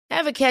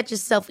Ever catch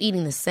yourself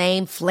eating the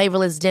same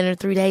flavorless dinner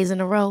 3 days in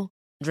a row?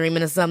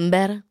 Dreaming of something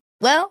better?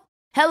 Well,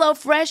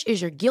 HelloFresh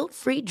is your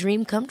guilt-free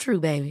dream come true,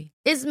 baby.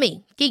 It's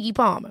me, Keke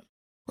Palmer.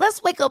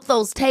 Let's wake up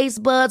those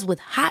taste buds with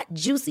hot,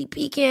 juicy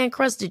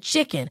pecan-crusted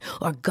chicken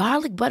or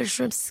garlic butter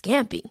shrimp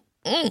scampi.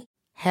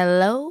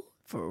 Hello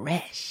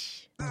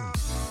Fresh.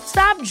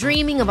 Stop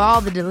dreaming of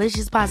all the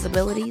delicious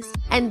possibilities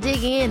and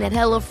dig in at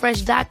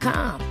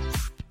HelloFresh.com.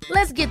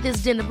 Let's get this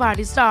dinner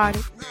party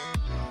started.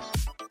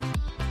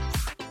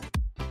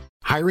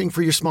 Hiring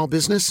for your small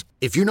business?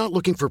 If you're not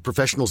looking for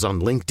professionals on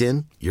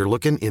LinkedIn, you're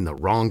looking in the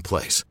wrong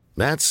place.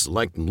 That's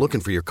like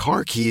looking for your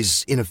car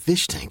keys in a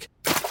fish tank.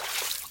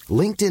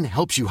 LinkedIn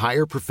helps you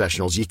hire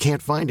professionals you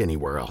can't find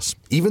anywhere else,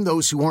 even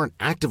those who aren't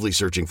actively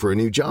searching for a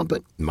new job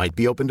but might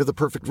be open to the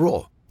perfect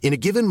role. In a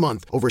given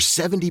month, over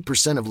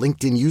 70% of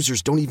LinkedIn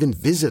users don't even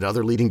visit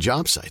other leading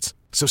job sites.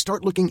 So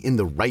start looking in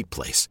the right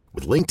place.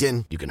 With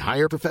LinkedIn, you can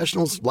hire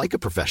professionals like a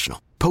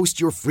professional.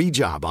 Post your free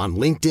job on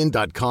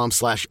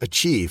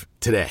linkedin.com/achieve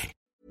today.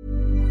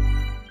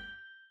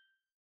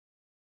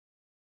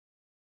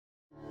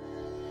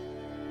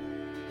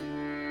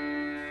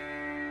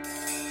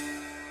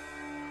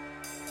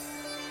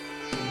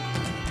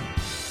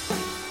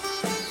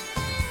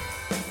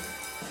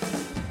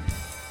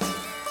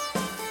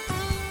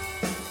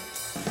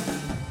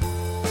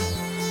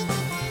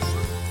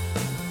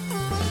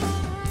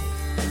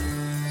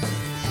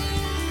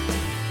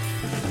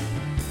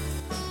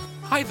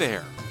 Hi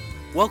there!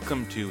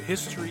 Welcome to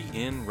History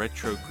in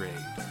Retrograde.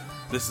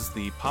 This is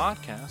the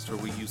podcast where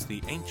we use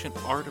the ancient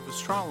art of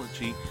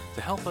astrology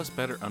to help us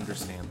better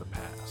understand the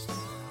past.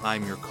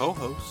 I'm your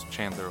co-host,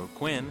 Chandler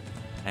O'Quinn,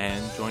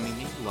 and joining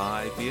me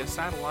live via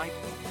satellite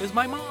is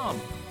my mom.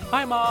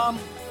 Hi, Mom!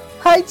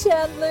 Hi,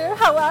 Chandler.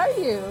 How are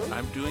you?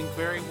 I'm doing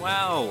very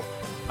well.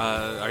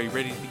 Are you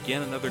ready to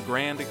begin another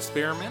grand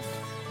experiment?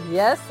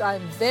 Yes,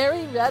 I'm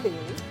very ready.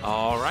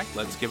 All right,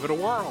 let's give it a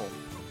whirl.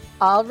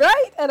 All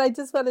right. And I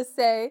just want to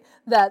say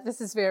that this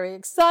is very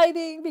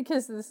exciting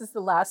because this is the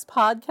last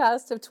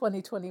podcast of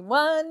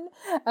 2021.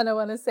 And I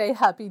want to say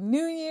Happy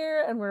New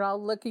Year. And we're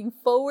all looking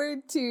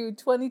forward to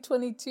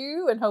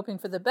 2022 and hoping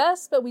for the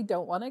best, but we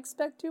don't want to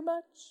expect too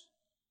much.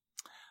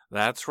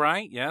 That's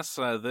right. Yes,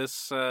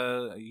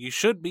 you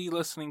should be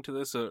listening to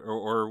this,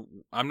 or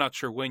I'm not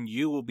sure when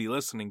you will be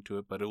listening to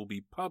it, but it will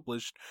be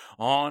published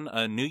on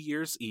New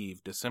Year's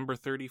Eve, December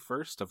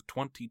 31st of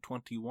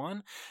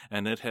 2021,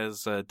 and it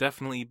has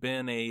definitely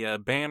been a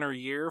banner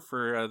year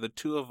for the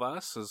two of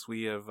us as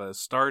we have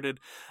started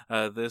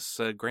this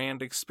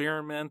grand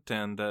experiment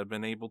and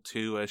been able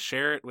to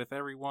share it with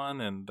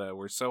everyone, and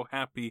we're so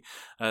happy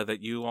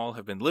that you all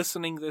have been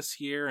listening this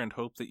year and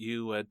hope that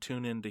you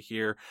tune in to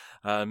hear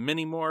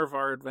many more of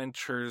our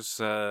adventures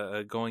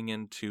going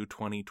into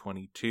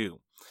 2022.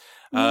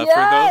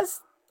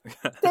 Yes!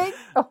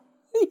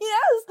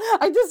 Yes!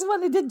 I just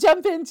wanted to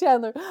jump in,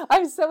 Chandler.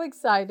 I'm so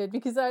excited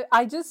because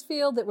I just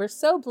feel that we're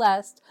so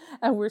blessed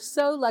and we're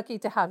so lucky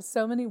to have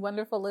so many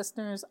wonderful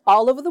listeners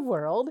all over the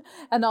world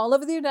and all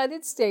over the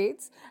United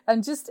States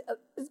and just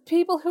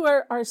people who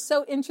are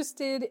so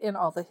interested in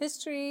all the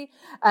history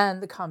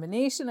and the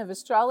combination of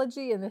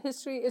astrology and the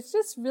history. It's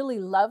just really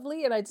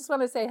lovely. And I just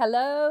want to say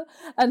hello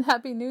and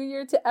Happy New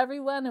Year to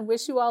everyone and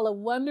wish you all a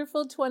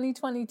wonderful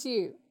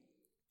 2022.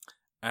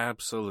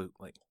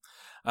 Absolutely.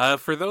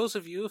 For those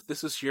of you, if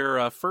this is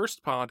your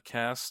first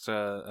podcast,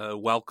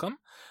 welcome.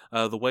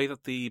 The way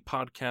that the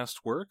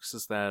podcast works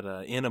is that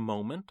in a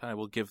moment I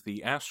will give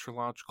the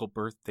astrological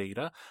birth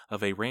data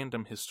of a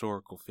random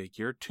historical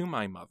figure to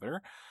my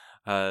mother.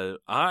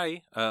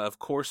 I, of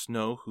course,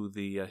 know who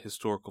the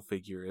historical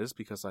figure is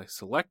because I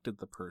selected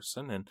the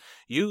person, and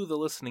you, the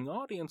listening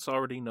audience,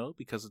 already know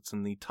because it's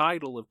in the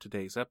title of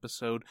today's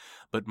episode,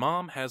 but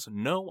Mom has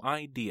no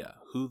idea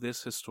who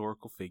this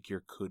historical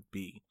figure could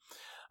be.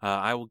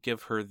 I will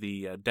give her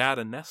the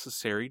data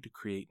necessary to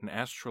create an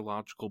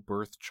astrological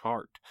birth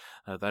chart.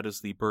 That is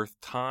the birth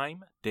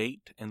time,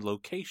 date, and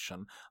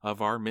location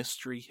of our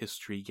mystery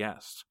history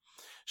guest.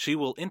 She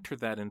will enter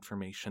that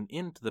information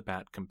into the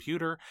BAT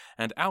computer,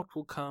 and out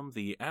will come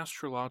the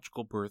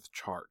astrological birth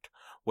chart,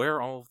 where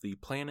all of the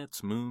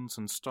planets, moons,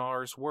 and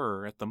stars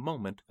were at the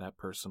moment that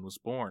person was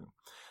born.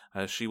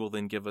 She will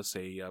then give us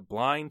a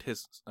blind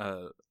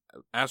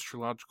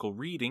astrological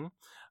reading,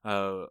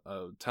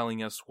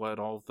 telling us what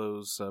all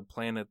those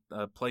planet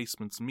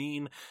placements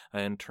mean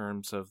in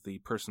terms of the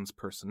person's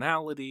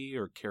personality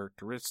or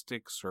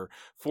characteristics or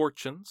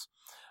fortunes.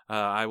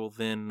 I will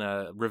then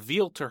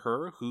reveal to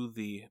her who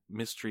the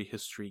mystery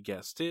history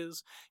guest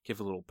is,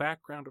 give a little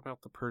background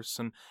about the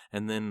person,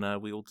 and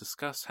then we will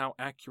discuss how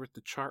accurate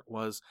the chart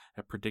was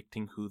at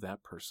predicting who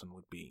that person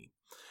would be.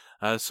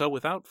 So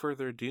without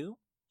further ado,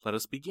 let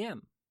us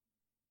begin.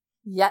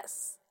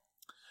 Yes.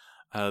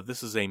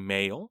 This is a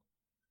male.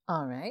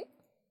 All right.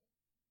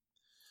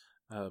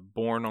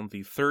 Born on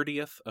the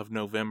 30th of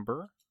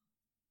November.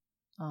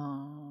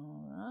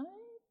 All right.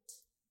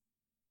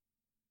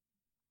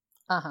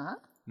 Uh-huh.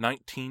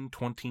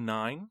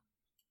 1929.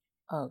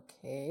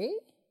 Okay.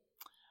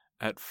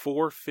 At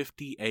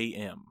 4:50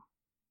 a.m.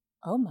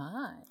 Oh,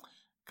 my.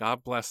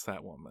 God bless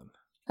that woman.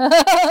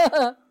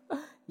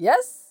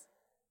 Yes.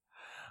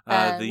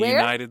 The where?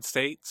 United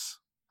States.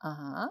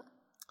 Uh-huh.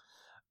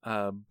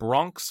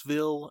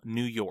 Bronxville,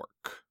 New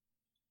York.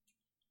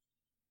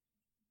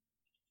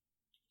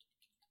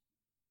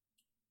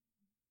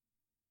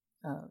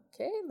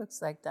 Okay,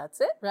 looks like that's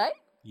it, right?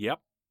 Yep.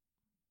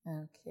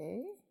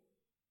 Okay.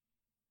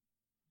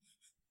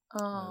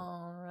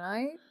 All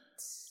right.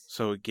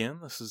 So again,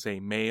 this is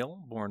a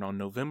male born on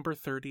November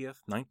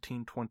 30th,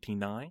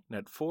 1929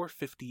 at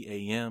 4:50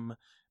 a.m.,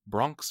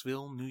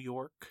 Bronxville, New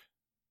York,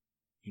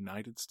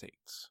 United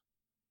States.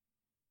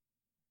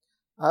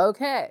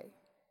 Okay.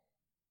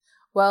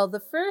 Well, the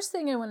first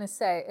thing I want to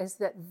say is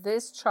that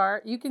this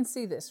chart, you can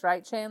see this,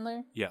 right,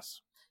 Chandler?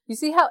 Yes. You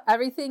see how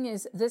everything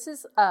is, there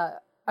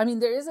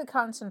is a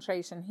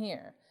concentration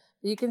here.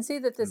 You can see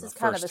that this is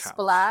kind of a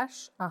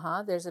splash.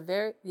 There's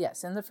a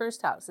in the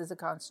first house is a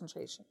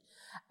concentration.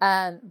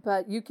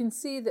 But you can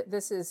see that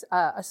this is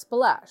a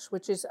splash,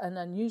 which is an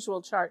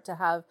unusual chart to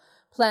have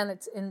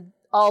planets in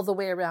all the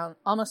way around,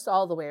 almost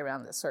all the way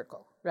around the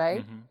circle,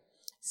 right? Mm-hmm.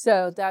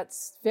 So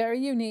that's very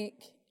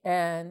unique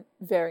and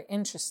very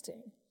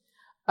interesting.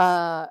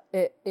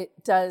 It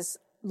does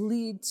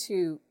lead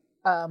to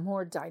a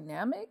more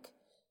dynamic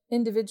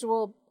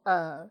individual.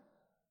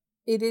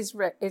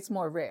 It's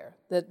more rare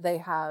that they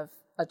have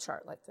a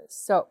chart like this.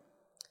 So,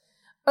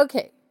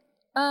 okay,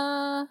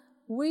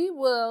 we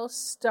will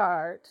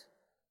start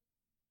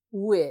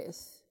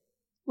with.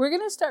 We're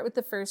going to start with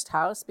the first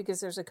house because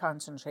there's a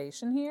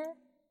concentration here.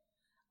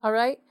 All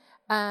right,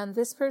 and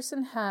this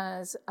person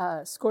has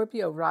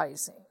Scorpio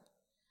rising.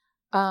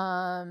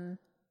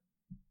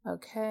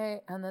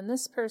 Okay, and then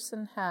this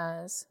person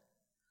has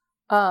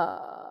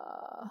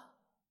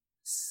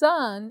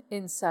Sun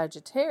in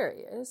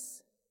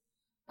Sagittarius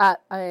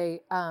at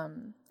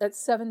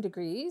 7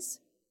 degrees.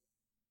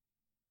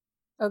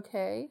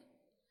 Okay,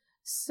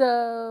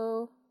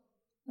 so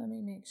let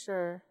me make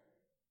sure.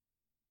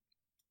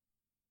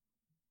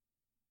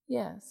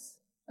 Yes.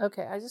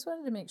 Okay, I just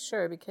wanted to make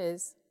sure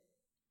because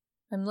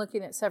I'm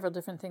looking at several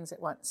different things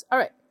at once. All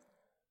right.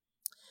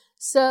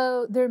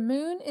 So their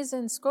moon is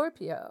in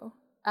Scorpio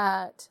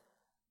at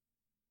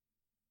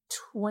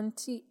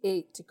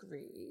 28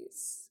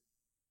 degrees.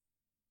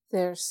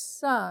 Their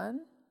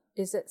sun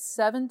is at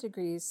 7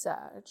 degrees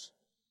Sag.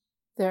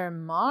 Their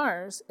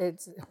Mars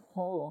is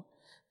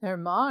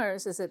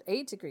at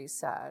 8 degrees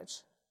Sag.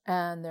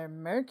 And their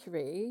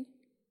Mercury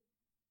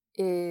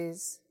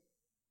is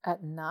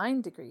at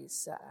 9 degrees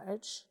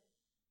Sag.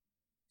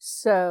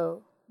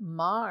 So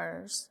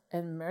Mars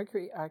and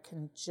Mercury are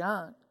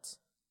conjunct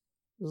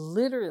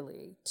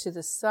literally to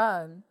the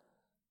sun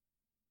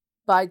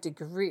by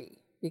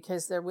degree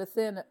because they're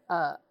within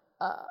a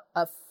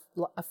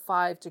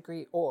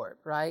 5-degree orb,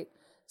 right?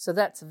 So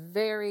that's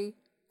very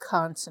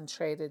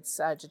concentrated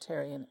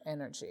Sagittarian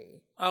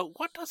energy.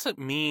 What does it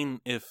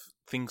mean if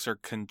things are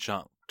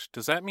conjunct?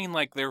 Does that mean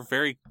like they're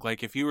very,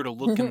 like if you were to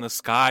look in the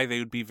sky, they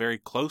would be very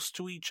close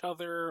to each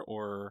other,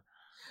 or?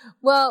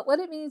 Well, what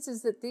it means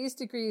is that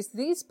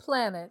these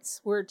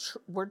planets were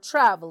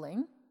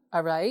traveling,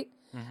 all right?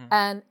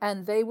 Mm-hmm.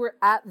 And they were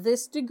at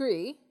this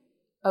degree,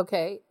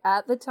 okay,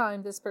 at the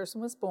time this person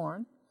was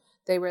born,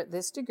 they were at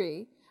this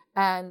degree.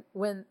 And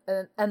when,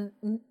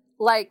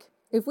 like,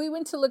 if we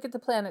went to look at the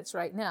planets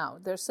right now,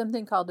 there's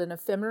something called an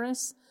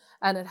ephemeris,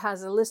 and it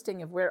has a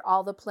listing of where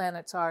all the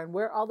planets are and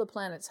where all the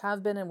planets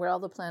have been and where all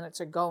the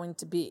planets are going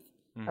to be,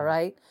 all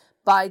right,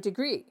 by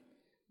degree,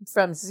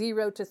 from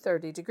 0 to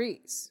 30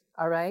 degrees,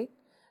 all right?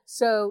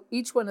 So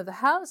each one of the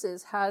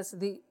houses has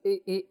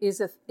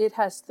it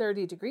has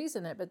 30 degrees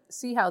in it, but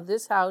see how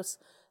this house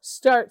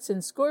starts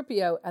in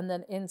Scorpio and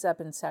then ends up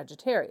in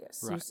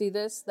Sagittarius. Right. You see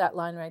that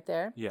line right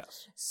there?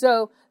 Yes.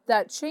 So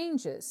that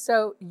changes.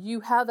 So you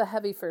have a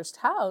heavy first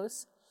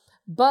house,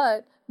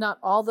 but not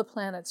all the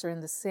planets are in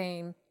the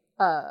same.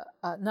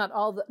 Not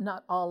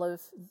all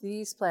of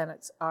these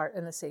planets are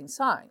in the same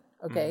sign.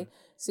 Okay,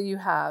 so you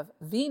have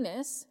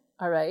Venus,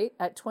 all right,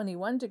 at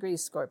 21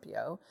 degrees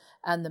Scorpio,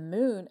 and the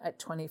Moon at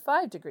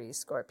 25 degrees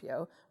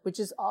Scorpio, which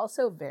is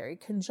also very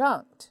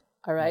conjunct.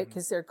 All right,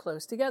 because they're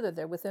close together.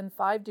 They're within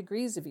 5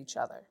 degrees of each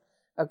other.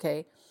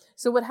 Okay,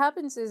 so what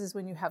happens is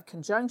when you have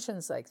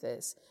conjunctions like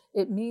this,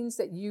 it means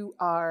that you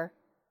are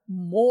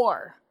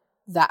more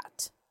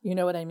that. You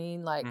know what I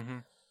mean? Like,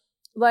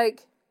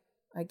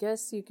 I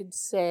guess you could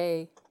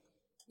say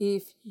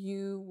if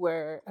you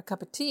were a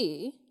cup of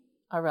tea,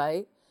 all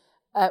right,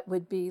 it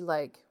would be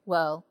like,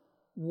 well,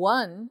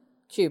 1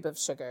 cube of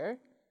sugar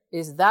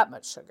is that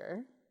much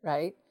sugar,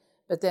 right?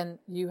 But then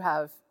you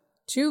have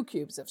 2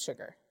 cubes of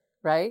sugar,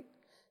 right?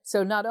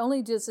 So not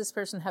only does this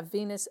person have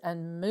Venus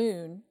and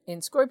Moon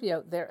in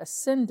Scorpio, their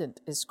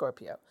ascendant is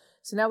Scorpio.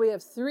 So now we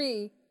have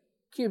 3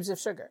 cubes of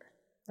sugar,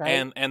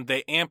 right? And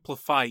they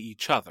amplify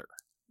each other.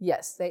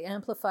 Yes, they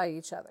amplify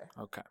each other.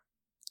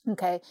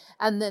 Okay.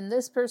 And then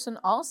this person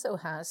also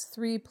has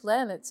 3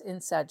 planets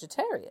in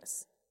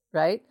Sagittarius,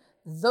 right?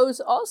 Those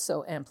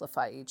also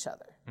amplify each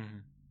other.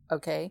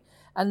 Okay.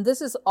 And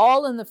this is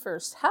all in the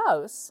first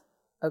house.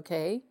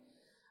 Okay.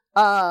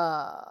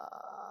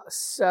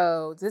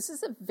 So this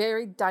is a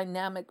very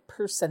dynamic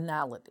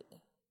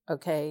personality,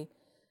 okay?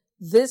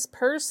 This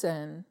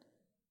person,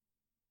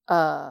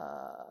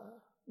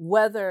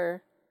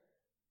 whether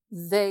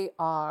they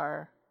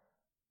are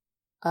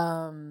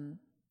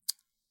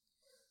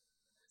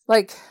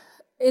like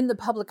in the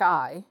public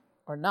eye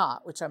or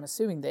not, which I'm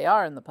assuming they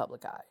are in the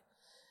public eye.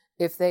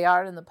 If they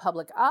are in the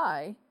public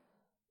eye,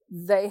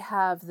 they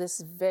have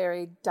this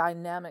very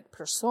dynamic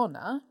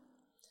persona.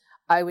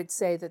 I would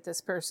say that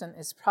this person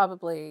is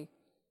probably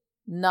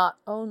not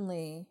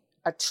only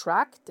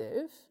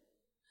attractive,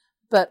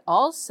 but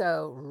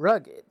also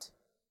rugged,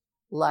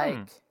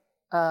 like,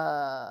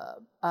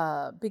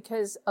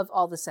 because of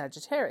all the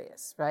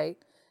Sagittarius, right?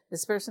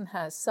 This person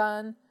has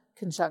Sun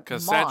conjunct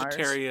Mars. Because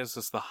Sagittarius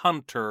is the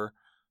hunter.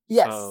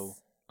 Yes. So,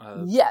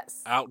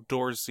 yes.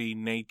 Outdoorsy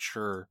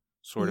nature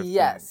sort of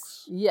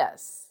yes.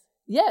 things.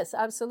 Yes,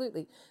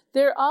 absolutely.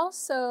 They're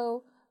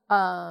also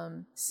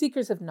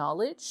seekers of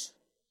knowledge.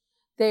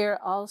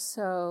 They're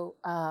also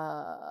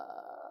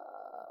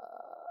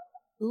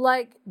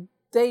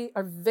they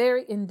are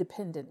very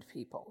independent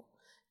people.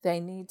 They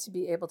need to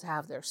be able to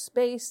have their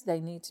space. They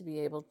need to be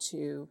able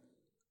to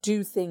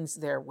do things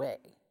their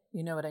way.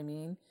 You know what I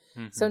mean?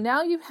 Mm-hmm. So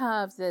now you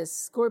have this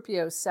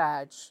Scorpio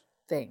Sag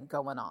thing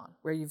going on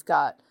where you've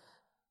got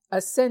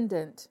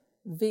ascendant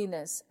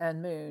Venus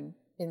and Moon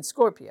in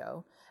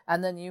Scorpio,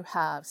 and then you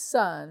have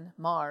Sun,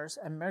 Mars,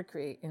 and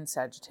Mercury in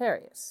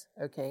Sagittarius.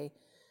 Okay.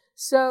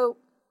 So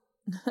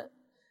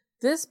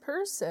this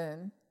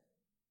person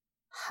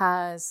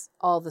has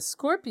all the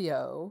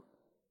Scorpio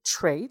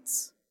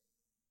traits,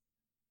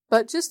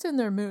 but just in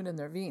their Moon and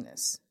their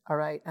Venus, all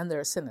right, and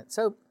their ascendant.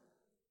 So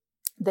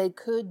they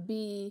could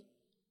be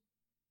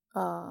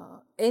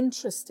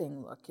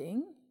interesting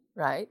looking,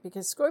 right?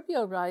 Because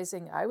Scorpio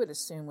rising, I would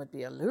assume, would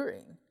be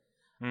alluring.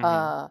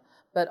 Mm-hmm.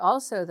 But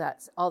also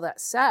all that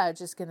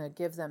Sag is going to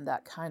give them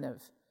that kind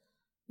of,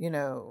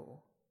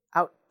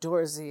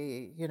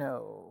 outdoorsy,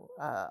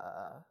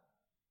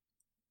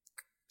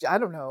 I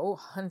don't know,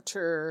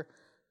 hunter,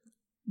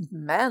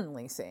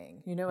 manly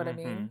thing. You know what I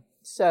mean?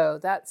 So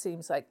that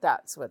seems like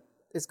that's what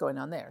is going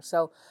on there.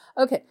 So,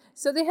 okay.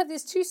 So they have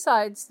these two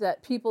sides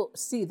that people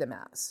see them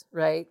as,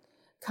 right?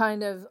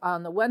 Kind of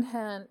on the one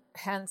hand,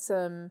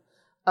 handsome,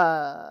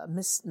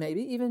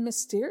 maybe even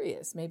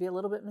mysterious, maybe a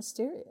little bit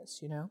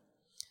mysterious,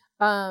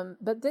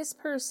 But this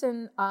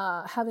person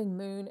having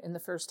Moon in the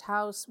first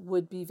house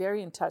would be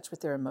very in touch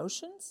with their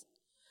emotions.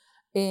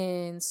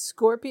 In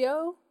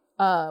Scorpio,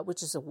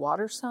 which is a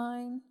water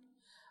sign,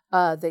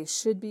 they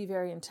should be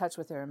very in touch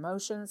with their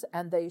emotions,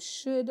 and they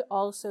should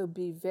also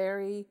be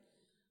very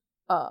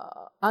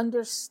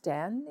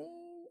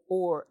understanding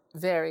or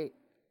very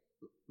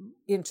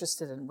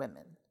interested in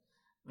women.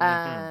 Mm-hmm.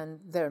 And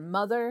their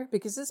mother,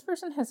 because this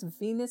person has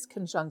Venus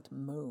conjunct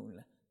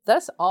Moon.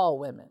 That's all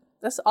women.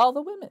 That's all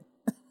the women.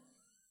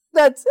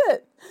 That's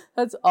it.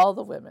 That's all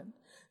the women.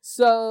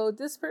 So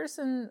this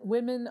person,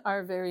 women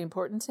are very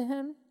important to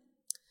him.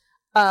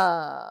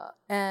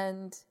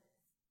 And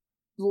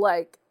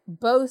like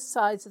both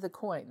sides of the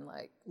coin,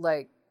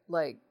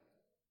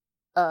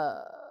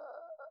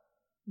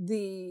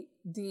 the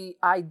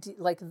idea,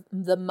 like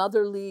the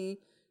motherly,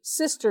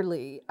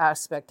 sisterly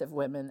aspect of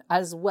women,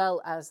 as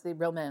well as the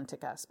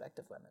romantic aspect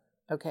of women.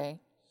 Okay.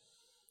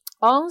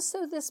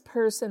 Also, this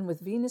person with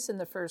Venus in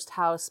the first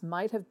house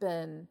might have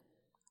been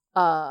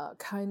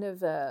kind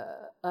of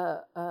an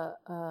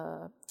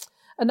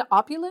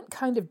opulent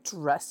kind of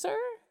dresser,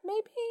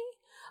 maybe,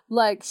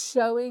 like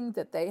showing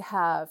that they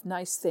have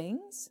nice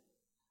things,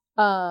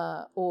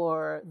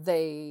 or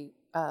they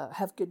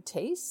have good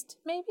taste,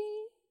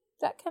 maybe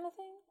that kind of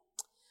thing.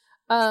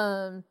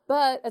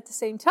 But at the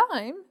same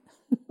time,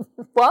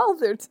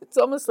 it's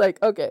almost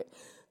like, okay,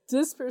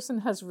 this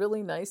person has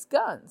really nice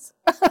guns.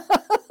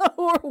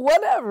 Or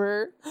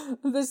whatever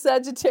the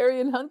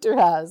Sagittarian hunter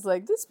has.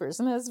 Like, this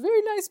person has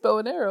very nice bow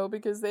and arrow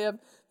because they have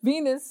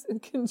Venus in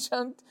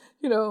conjunct,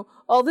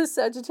 all this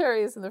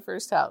Sagittarius in the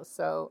first house.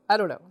 So, I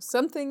don't know.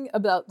 Something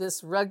about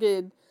this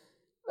rugged,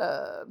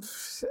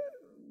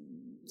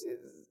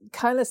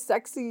 kind of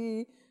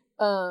sexy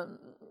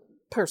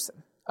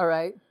person. All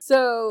right.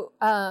 So,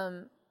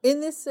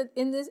 in this,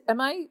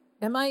 am I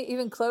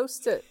even close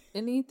to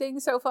anything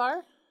so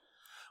far?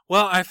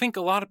 Well, I think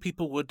a lot of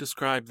people would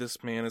describe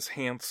this man as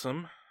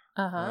handsome,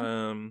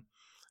 and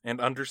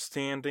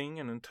understanding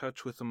and in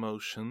touch with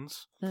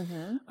emotions.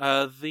 Mm-hmm.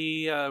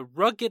 The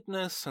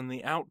ruggedness and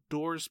the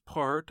outdoors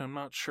part, I'm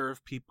not sure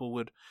if people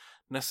would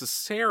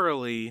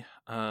necessarily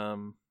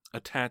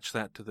attach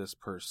that to this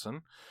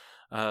person.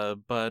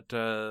 But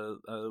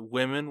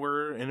women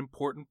were an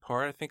important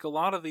part. I think a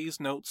lot of these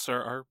notes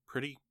are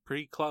pretty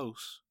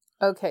close.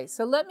 Okay,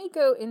 so let me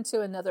go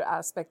into another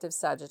aspect of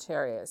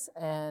Sagittarius,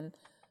 and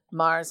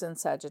Mars in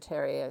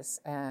Sagittarius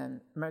and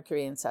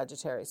Mercury in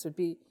Sagittarius would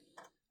be,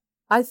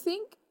 I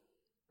think,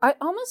 I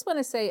almost want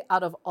to say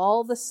out of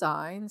all the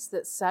signs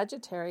that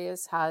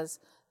Sagittarius has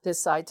this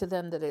side to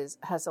them that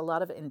has a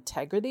lot of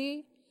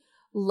integrity,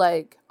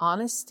 like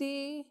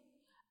honesty,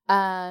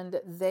 and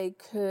they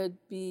could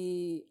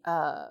be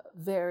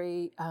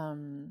very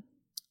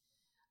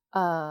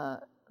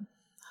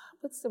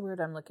what's the word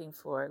I'm looking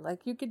for?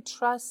 Like you could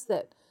trust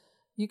them,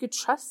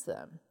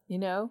 you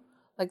know,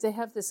 like they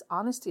have this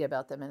honesty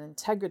about them and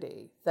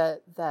integrity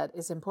that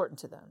is important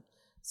to them.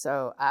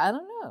 So I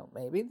don't know,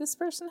 maybe this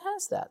person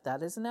has that.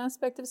 That is an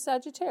aspect of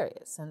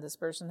Sagittarius, and this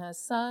person has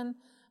Sun,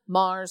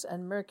 Mars,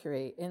 and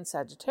Mercury in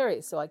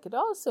Sagittarius. So I could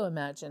also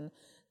imagine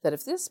that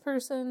if this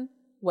person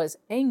was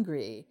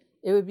angry,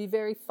 it would be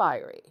very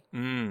fiery,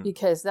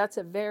 because that's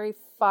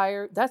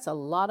that's a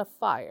lot of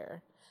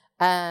fire.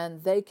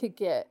 And they could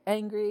get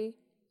angry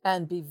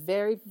and be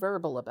very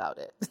verbal about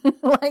it.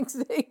 Like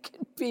they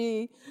could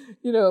be,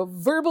 you know,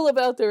 verbal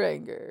about their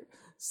anger.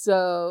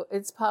 So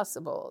it's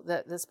possible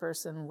that this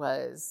person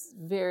was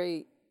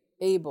very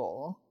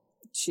able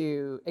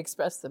to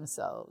express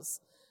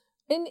themselves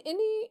in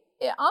any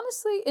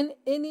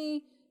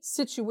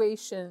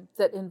situation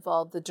that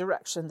involved the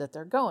direction that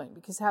they're going,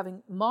 because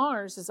having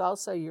Mars is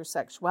also your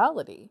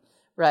sexuality,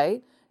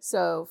 right?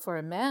 So for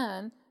a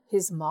man,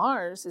 his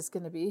Mars is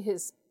going to be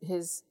his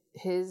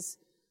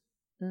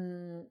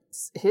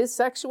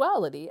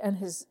sexuality and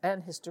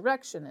his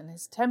direction and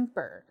his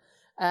temper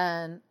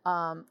and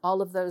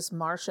all of those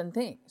Martian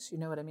things. You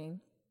know what I mean?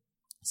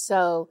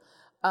 So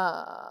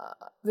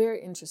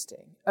very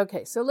interesting.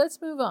 Okay, so let's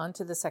move on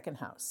to the second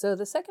house. So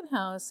the second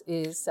house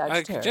is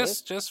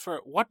Sagittarius. Just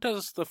for what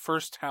does the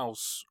first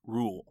house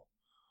rule?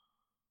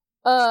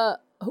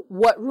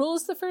 What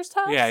rules the first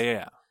house?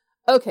 Yeah.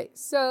 Okay,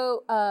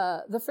 so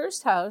the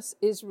first house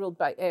is ruled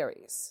by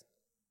Aries,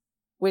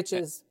 which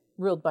is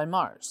ruled by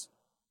Mars.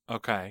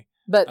 Okay.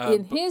 But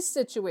in his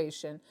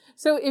situation,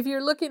 so if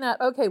you're looking at,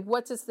 okay,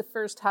 what does the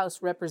first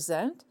house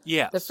represent?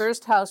 Yes. The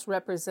first house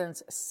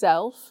represents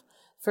self.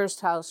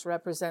 First house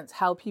represents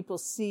how people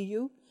see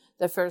you.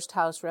 The first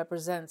house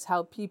represents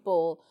how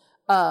people,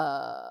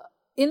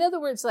 in other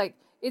words, like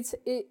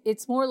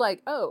it's more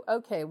like, oh,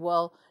 okay,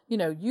 well, you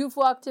know, you've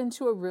walked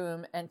into a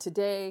room and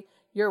today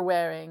you're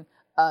wearing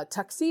a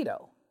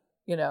tuxedo,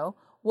 you know.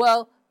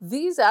 Well,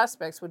 these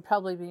aspects would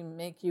probably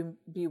make you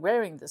be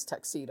wearing this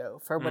tuxedo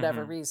for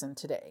whatever reason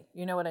today.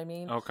 You know what I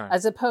mean? Okay.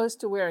 As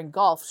opposed to wearing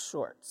golf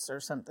shorts or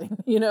something,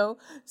 you know?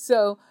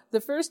 So the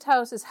first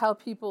house is how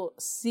people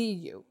see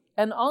you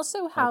and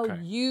also how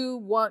you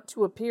want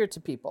to appear to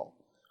people,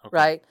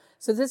 right?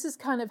 So this is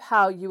kind of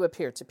how you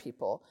appear to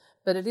people.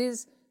 But it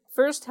is,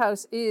 first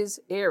house is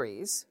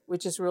Aries,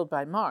 which is ruled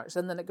by Mars.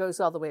 And then it goes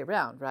all the way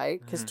around,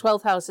 right? Because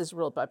 12th house is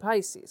ruled by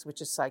Pisces,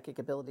 which is psychic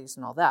abilities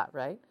and all that,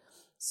 right?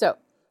 So,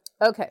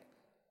 okay,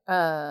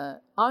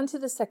 on to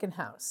the second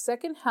house.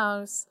 Second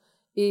house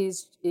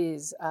is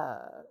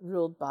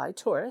ruled by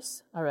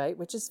Taurus, all right,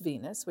 which is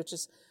Venus, which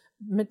is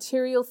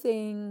material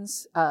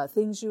things,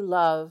 things you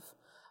love,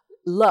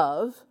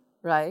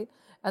 right?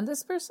 And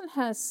this person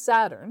has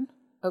Saturn,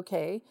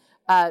 okay,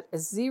 at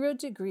 0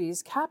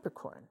 degrees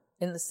Capricorn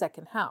in the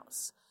second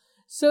house.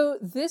 So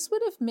this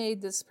would have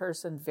made this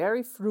person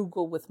very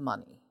frugal with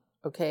money,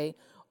 okay,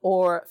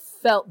 or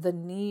felt the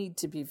need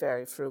to be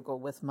very frugal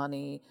with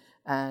money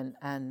and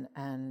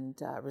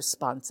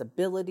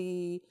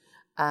responsibility,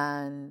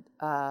 and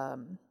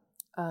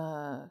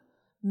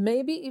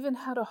maybe even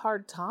had a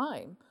hard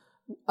time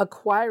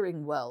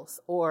acquiring wealth,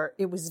 or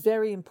it was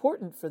very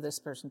important for this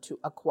person to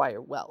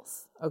acquire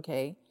wealth,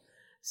 okay?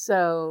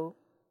 So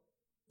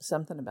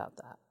something about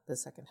that, the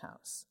second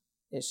house,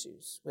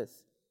 issues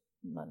with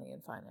money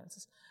and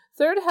finances.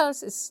 Third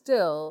house is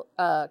still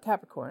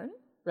Capricorn,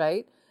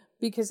 right?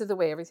 Because of the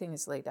way everything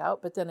is laid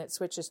out, but then it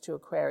switches to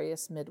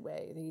Aquarius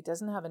midway. He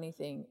doesn't have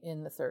anything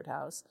in the third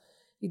house.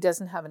 He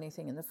doesn't have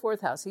anything in the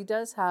fourth house. He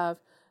does have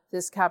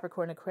this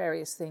Capricorn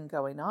Aquarius thing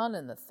going on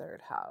in the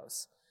third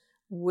house,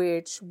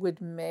 which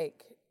would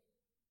make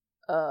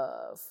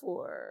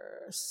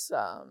for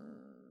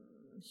some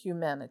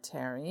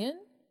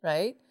humanitarian,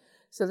 right?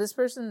 So this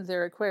person,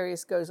 their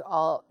Aquarius goes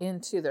all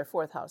into their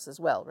fourth house as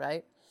well,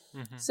 right?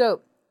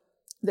 So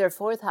their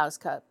fourth house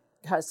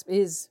cusp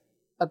is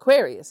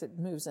Aquarius. It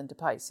moves into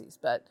Pisces,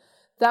 but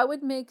that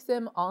would make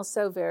them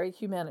also very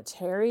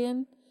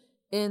humanitarian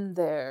in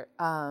their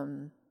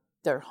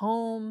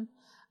home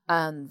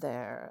and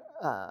their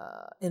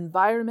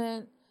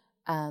environment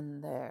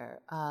and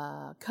their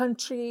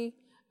country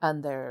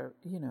and their,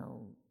 you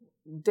know,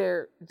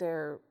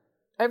 their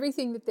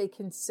everything that they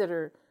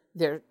consider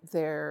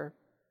their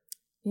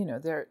you know,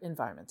 their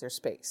environment, their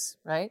space,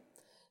 right?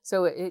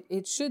 So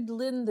it should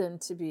lend them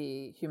to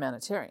be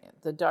humanitarian.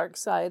 The dark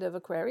side of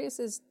Aquarius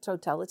is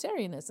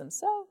totalitarianism.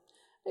 So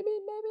maybe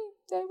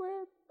they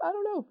were, I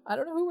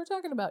don't know who we're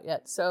talking about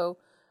yet. So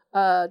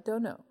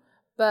don't know.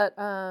 But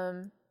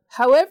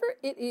however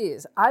it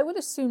is, I would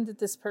assume that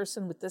this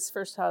person with this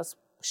first house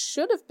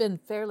should have been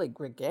fairly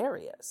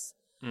gregarious.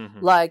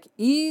 Like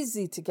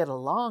easy to get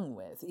along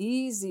with,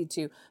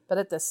 but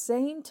at the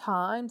same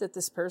time that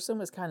this person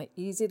was kind of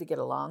easy to get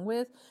along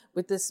with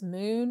this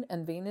Moon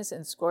and Venus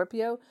in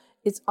Scorpio,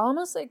 it's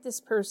almost like this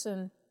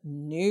person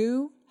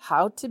knew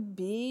how to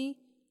be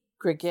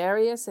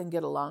gregarious and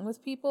get along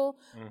with people,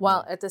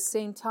 while at the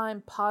same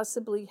time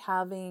possibly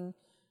having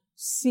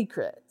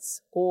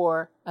secrets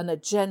or an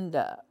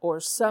agenda or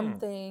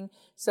something,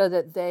 so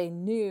that they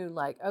knew,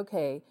 like,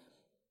 okay,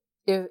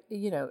 if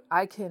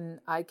I can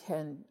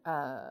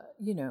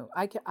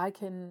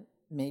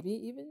maybe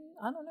even,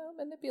 I don't know,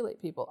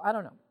 manipulate people. I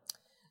don't know.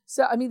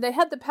 So I mean, they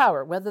had the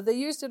power. Whether they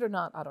used it or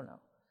not, I don't know.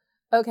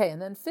 Okay,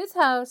 and then 5th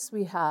house,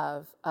 we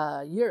have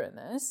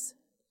Uranus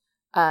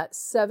at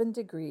 7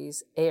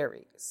 degrees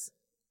Aries.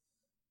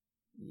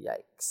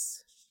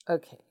 Yikes.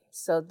 Okay,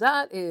 so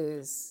that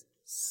is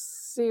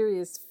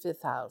serious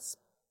 5th house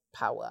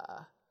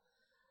power.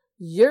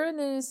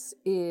 Uranus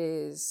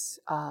is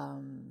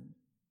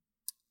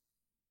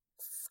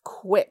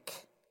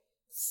quick,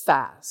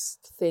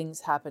 fast.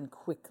 Things happen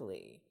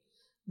quickly.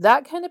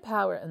 That kind of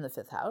power in the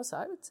 5th house,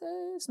 I would say,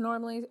 is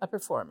normally a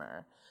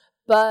performer.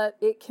 But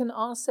it can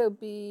also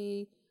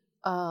be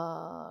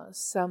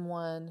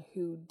someone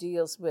who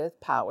deals with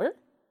power,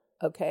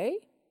 okay?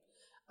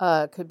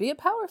 Could be a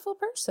powerful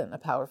person, a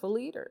powerful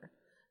leader.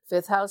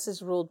 5th house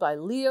is ruled by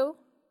Leo,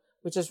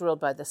 which is ruled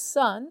by the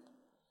sun.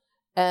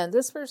 And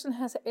this person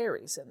has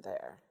Aries in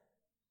there.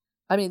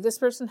 I mean, this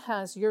person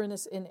has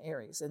Uranus in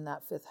Aries in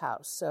that 5th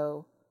house.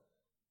 So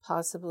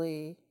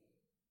possibly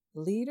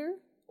leader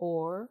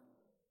or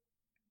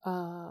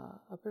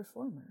a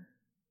performer,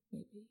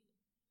 maybe.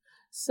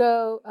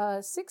 So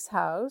 6th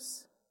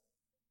house,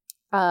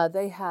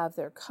 they have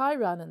their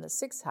Chiron in the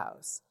 6th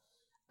house.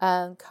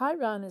 And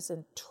Chiron is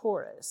in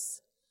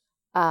Taurus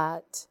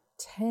at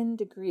 10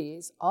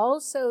 degrees.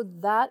 Also,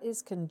 that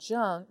is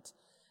conjunct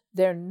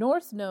their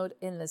North Node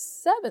in the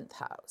 7th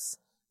house,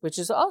 which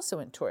is also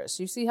in Taurus.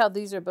 You see how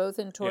these are both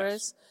in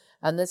Taurus? Yes.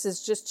 And this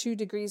is just 2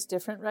 degrees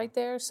different right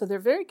there. So they're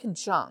very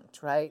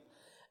conjunct, right?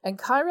 And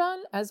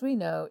Chiron, as we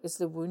know, is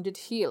the wounded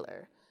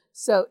healer.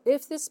 So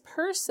if this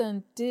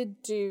person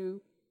did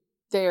do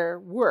their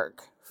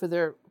work for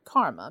their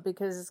karma,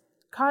 because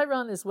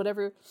Chiron is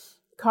whatever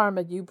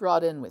karma you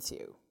brought in with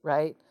you,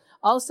 right?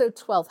 Also,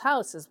 12th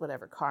house is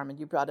whatever karma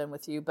you brought in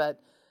with you, but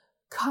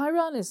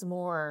Chiron is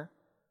more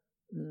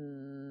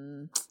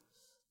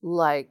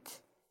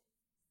like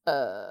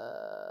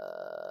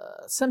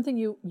something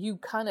you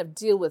kind of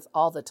deal with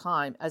all the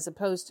time, as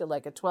opposed to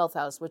like a 12th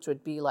house, which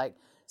would be like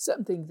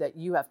something that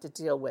you have to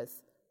deal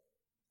with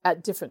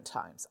at different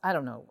times. I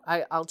don't know.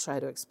 I'll try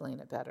to explain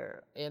it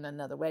better in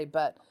another way.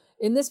 But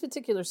in this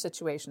particular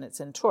situation, it's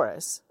in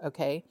Taurus,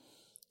 okay?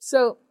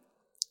 So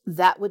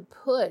that would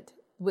put,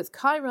 with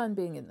Chiron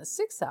being in the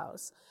 6th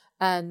house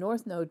and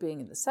North Node being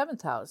in the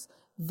 7th house,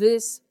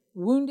 this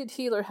wounded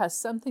healer has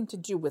something to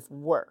do with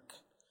work,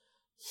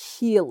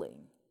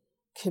 healing,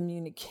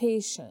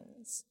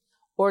 communications,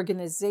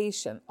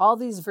 organization, all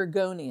these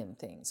Virgonian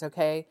things,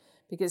 okay?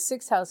 Because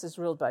 6th house is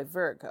ruled by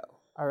Virgo,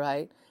 all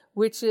right?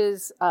 Which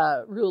is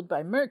ruled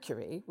by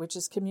Mercury, which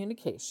is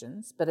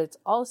communications, but it's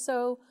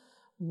also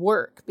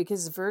work,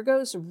 because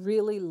Virgos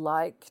really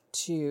like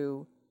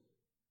to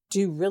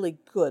do really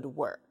good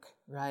work,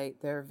 right?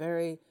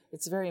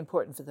 It's very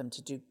important for them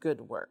to do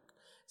good work.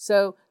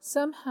 So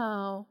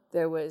somehow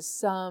there was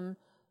some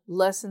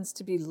lessons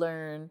to be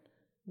learned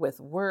with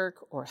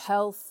work or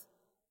health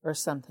or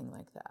something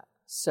like that.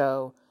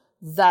 So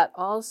that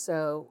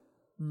also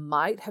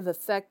might have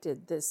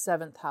affected this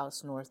 7th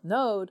house North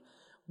Node,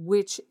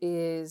 which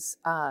is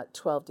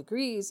 12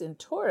 degrees in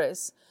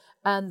Taurus,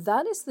 and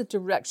that is the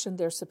direction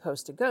they're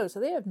supposed to go. So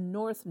they have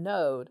North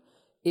Node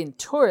in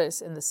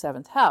Taurus in the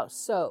 7th house.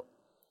 So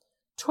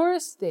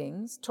Taurus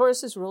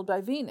is ruled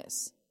by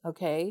Venus,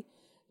 okay?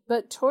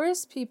 But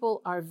Taurus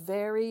people are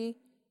very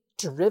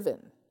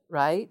driven,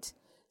 right?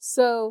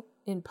 So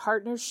in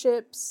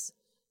partnerships,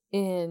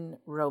 in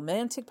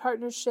romantic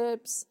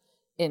partnerships,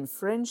 in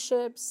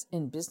friendships,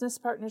 in business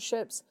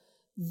partnerships,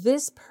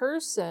 this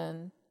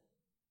person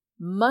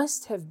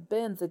must have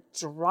been the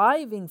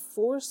driving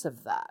force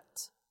of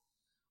that,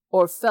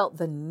 or felt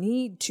the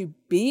need to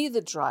be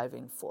the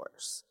driving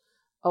force,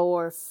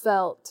 or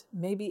felt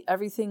maybe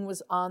everything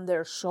was on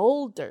their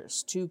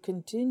shoulders to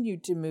continue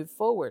to move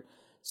forward.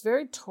 It's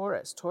very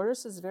Taurus.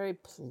 Taurus is very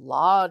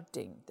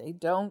plodding. They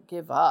don't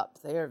give up.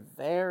 They are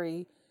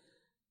very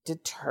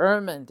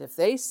determined. If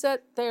they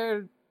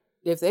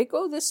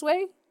go this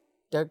way,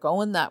 they're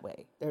going that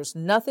way. There's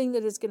nothing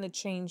that is going to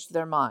change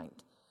their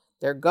mind.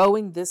 They're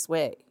going this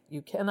way.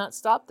 You cannot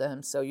stop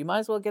them, so you might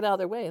as well get out of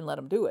their way and let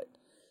them do it.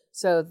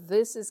 So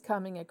this is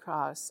coming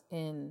across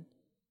in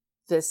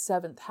this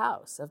 7th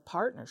house of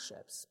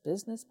partnerships,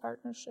 business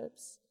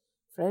partnerships,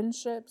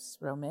 friendships,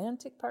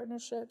 romantic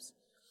partnerships.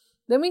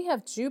 Then we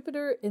have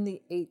Jupiter in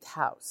the 8th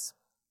house.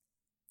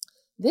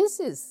 This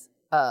is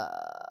a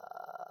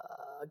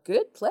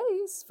good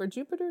place for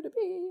Jupiter to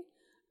be.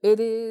 It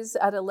is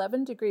at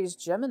 11 degrees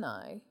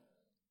Gemini,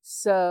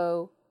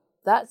 so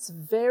that's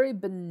very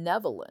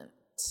benevolent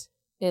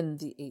in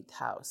the 8th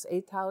house.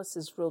 8th house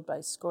is ruled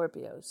by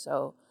Scorpio,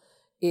 so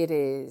it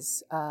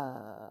is,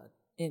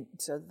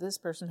 so this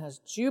person has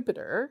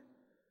Jupiter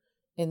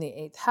in the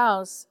 8th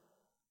house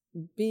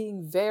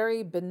being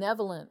very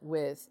benevolent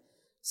with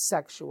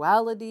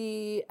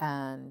sexuality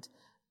and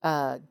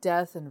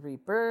death and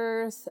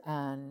rebirth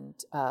and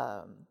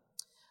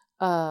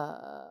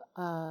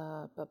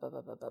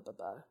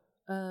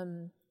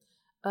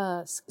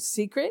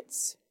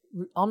secrets,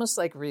 almost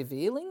like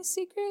revealing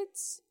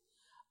secrets.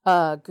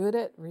 Good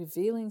at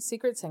revealing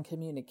secrets and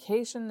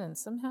communication, and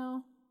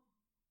somehow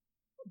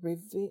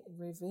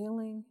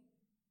revealing,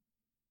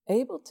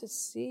 able to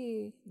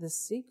see the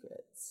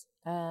secrets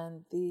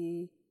and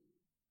the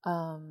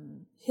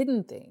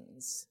hidden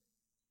things,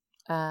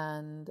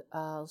 and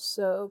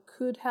also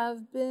could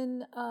have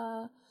been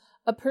a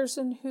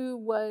person who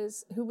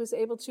was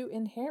able to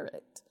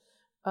inherit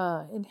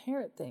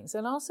things,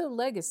 and also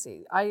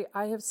legacy. I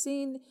have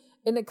seen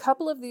in a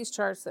couple of these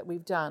charts that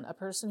we've done, a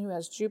person who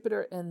has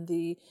Jupiter in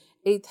the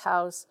 8th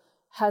house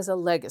has a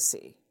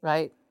legacy,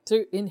 right?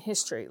 In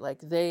history, like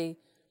they,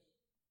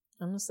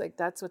 almost like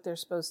that's what they're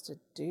supposed to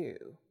do.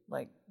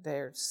 Like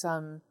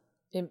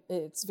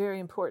it's very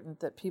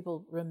important that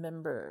people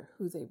remember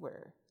who they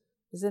were.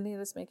 Is any of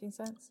this making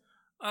sense?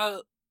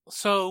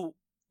 So,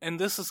 and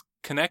this is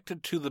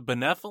connected to the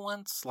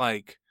benevolence,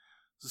 like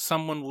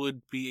someone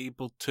would be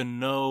able to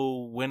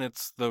know when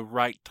it's the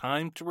right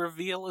time to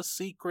reveal a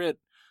secret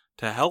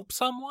to help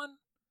someone?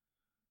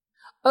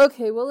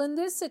 Okay, well, in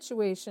this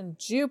situation,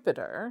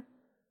 Jupiter,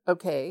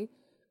 okay,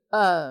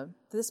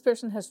 this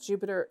person has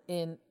Jupiter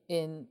in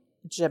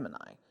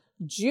Gemini.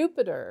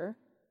 Jupiter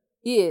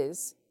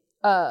is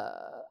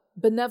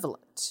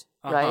benevolent,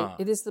 right?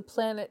 It is the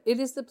planet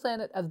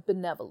of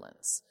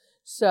benevolence.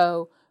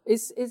 So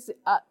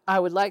I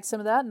would like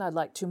some of that, and I'd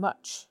like too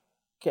much.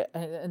 Okay,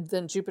 and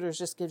then Jupiter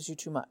just gives you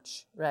too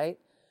much, right?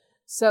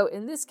 So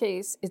in this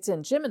case, it's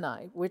in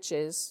Gemini, which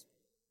is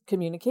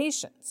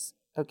communications,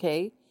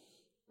 okay?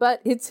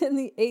 But it's in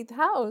the 8th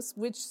house,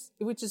 which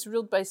is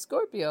ruled by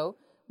Scorpio,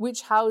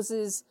 which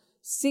houses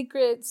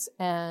secrets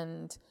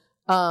and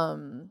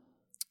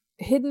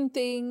hidden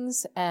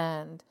things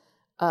and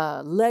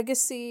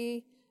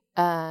legacy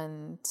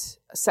and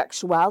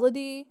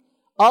sexuality,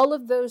 all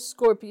of those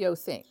Scorpio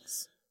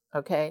things,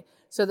 okay?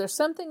 So there's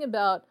something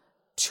about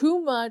too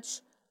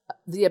much,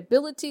 the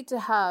ability to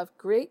have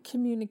great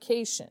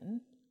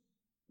communication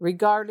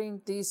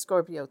regarding these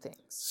Scorpio things.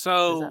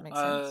 So, does that make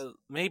sense?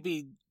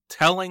 Maybe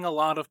telling a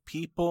lot of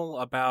people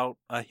about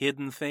a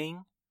hidden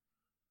thing?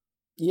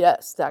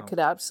 Yes, that could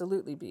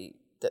absolutely be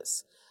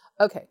this.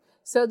 Okay,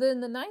 so then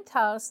the 9th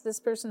house, this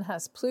person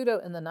has Pluto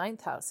in the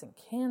 9th house in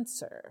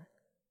Cancer.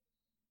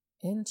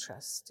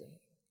 Interesting.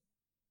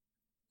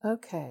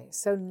 Okay,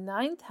 so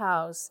 9th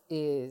house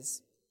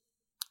is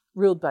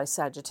ruled by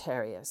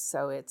Sagittarius.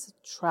 So it's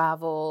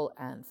travel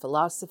and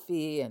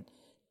philosophy and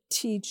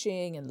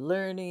teaching and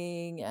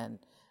learning and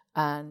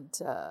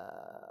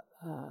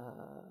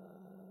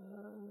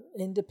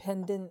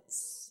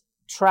independence,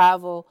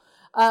 travel,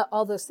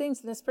 all those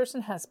things. And this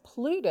person has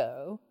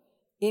Pluto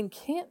in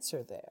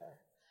Cancer there.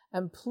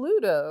 And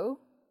Pluto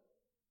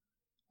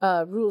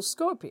rules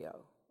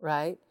Scorpio,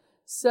 right?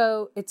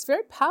 So it's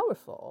very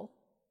powerful.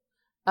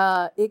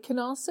 It can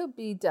also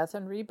be death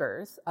and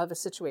rebirth of a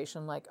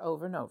situation, like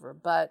over and over,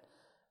 but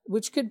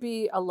which could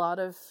be a lot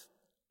of,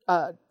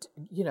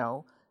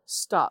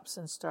 stops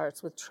and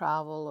starts with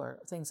travel or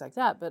things like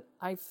that. But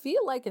I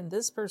feel like in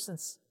this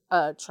person's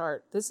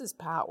chart, this is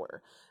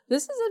power.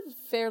 This is a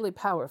fairly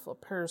powerful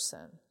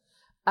person.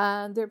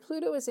 And their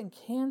Pluto is in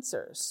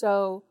Cancer.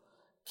 So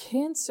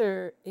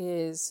Cancer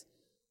is,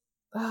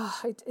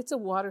 it's a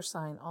water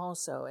sign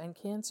also. And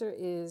Cancer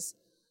is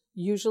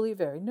usually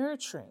very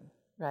nurturing,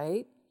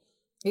 right?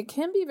 It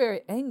can be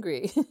very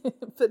angry,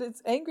 but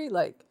it's angry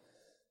like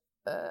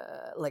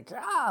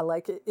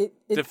it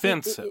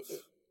defensive.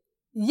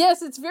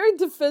 Yes, it's very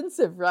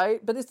defensive,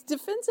 right? But it's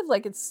defensive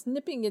like it's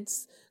snipping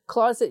its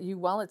claws at you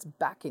while it's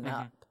backing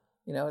up.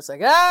 You know, it's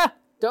like,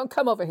 don't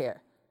come over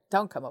here.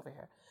 Don't come over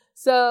here.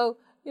 So,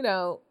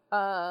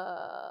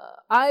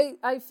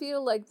 I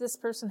feel like this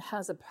person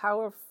has a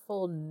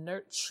powerful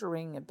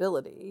nurturing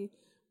ability,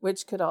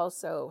 which could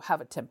also have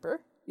a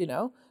temper,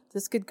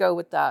 This could go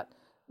with that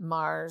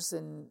Mars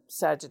and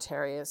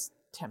Sagittarius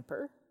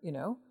temper,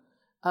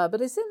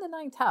 But it's in the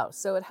 9th house,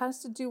 so it has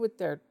to do with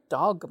their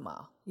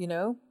dogma,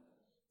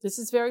 This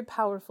is very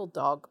powerful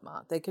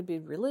dogma. They could be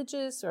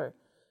religious or,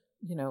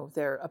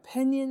 their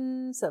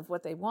opinions of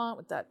what they want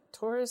with that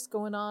Taurus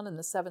going on in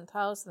the 7th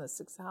house and the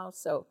 6th house.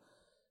 So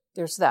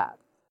there's that.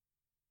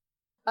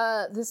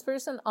 This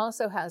person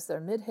also has their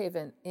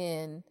midheaven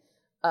in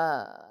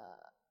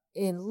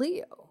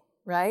Leo,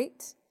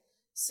 right?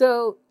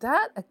 So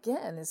that,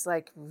 again, is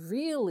like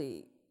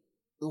really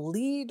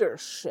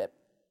leadership,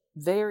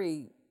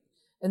 very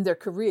in their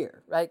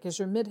career, right? Because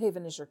your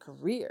midheaven is your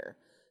career.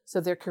 So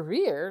their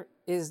career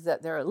is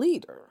that they're a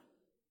leader.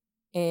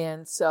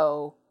 And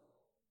so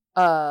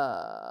it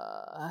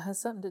has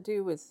something to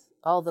do with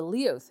all the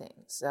Leo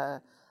things,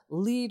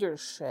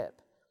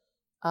 leadership.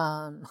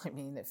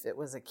 If it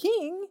was a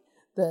king,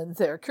 then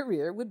their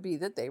career would be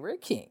that they were a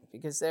king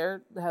because they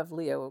have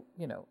Leo,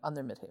 on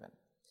their midheaven.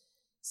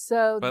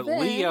 But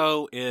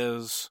Leo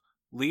is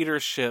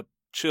leadership,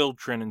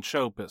 children, and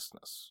show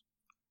business.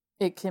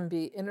 It can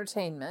be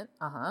entertainment.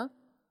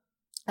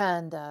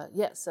 And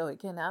so it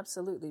can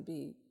absolutely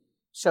be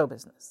show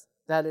business.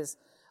 That is,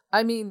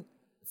 I mean,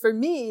 for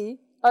me,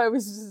 I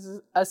always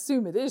just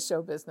assume it is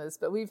show business,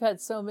 but we've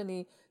had so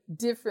many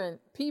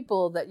different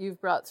people that you've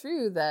brought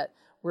through that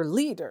were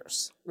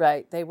leaders,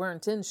 right? They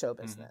weren't in show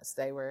business.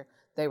 Mm-hmm.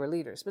 They were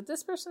leaders. But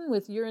this person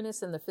with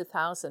Uranus in the 5th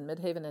house and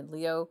Midheaven and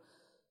Leo,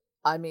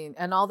 I mean,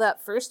 and all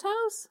that first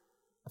house,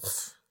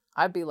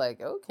 I'd be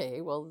like,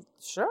 okay, well,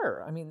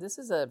 sure. I mean, this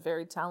is a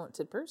very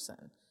talented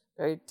person,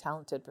 very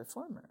talented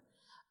performer.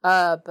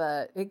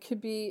 But it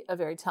could be a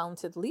very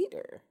talented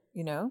leader,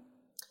 you know?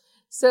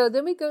 So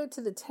then we go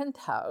to the 10th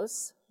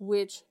house,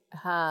 which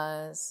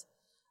has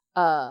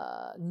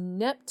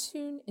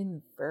Neptune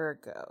in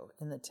Virgo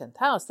in the 10th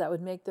house. That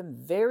would make them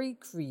very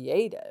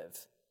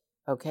creative,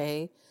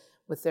 okay?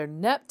 With their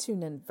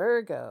Neptune in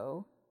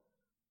Virgo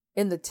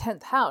in the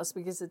 10th house,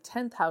 because the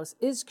 10th house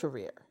is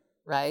career,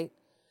 right?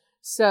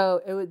 So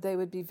they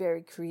would be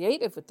very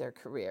creative with their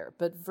career.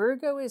 But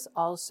Virgo is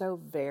also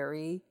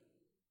very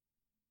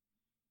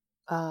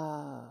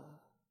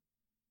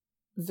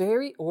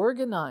very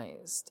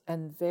organized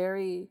and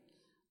very,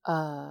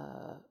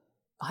 I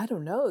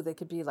don't know, they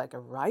could be like a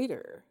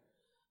writer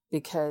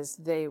because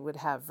they would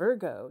have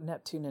Virgo,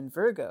 Neptune and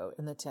Virgo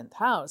in the 10th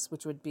house,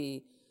 which would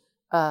be,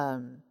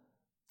 like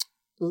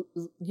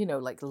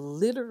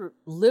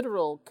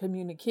literal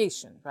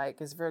communication, right?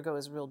 Because Virgo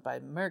is ruled by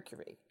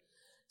Mercury.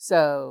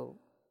 So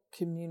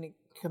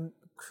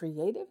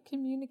creative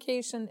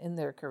communication in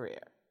their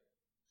career.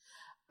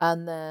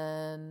 And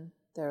then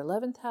their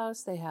 11th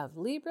house, they have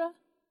Libra,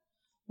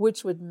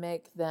 which would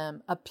make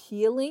them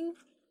appealing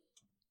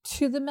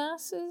to the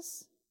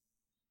masses,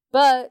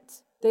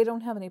 but they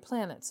don't have any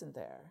planets in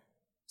there.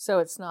 So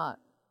it's not,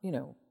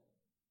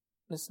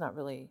 it's not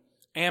really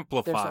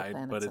amplified,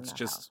 but it's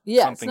just house.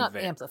 Yeah, something it's not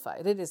there.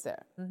 amplified. It is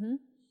there. Mm-hmm.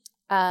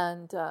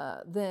 And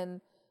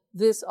then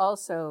this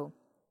also,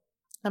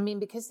 I mean,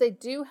 because they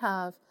do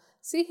have,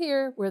 see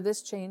here where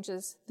this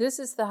changes, this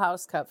is the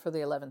house cup for the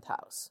 11th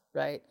house,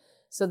 right?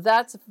 So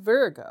that's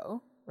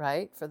Virgo,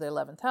 right, for the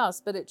 11th house,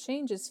 but it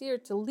changes here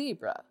to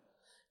Libra.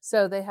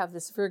 So they have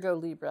this Virgo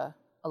Libra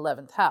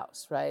 11th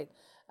house, right?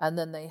 And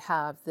then they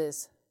have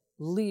this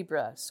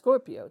Libra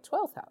Scorpio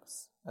 12th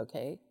house,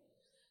 okay?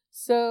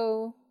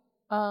 So,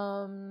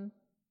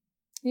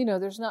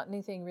 there's not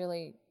anything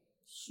really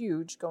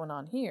huge going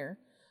on here.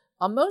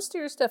 Most of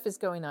your stuff is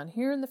going on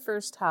here in the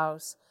 1st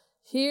house,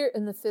 here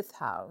in the 5th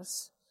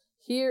house,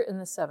 here in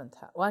the 7th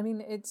house. Well, I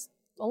mean, it's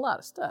a lot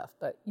of stuff,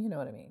 but you know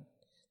what I mean.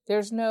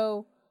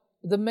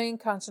 The main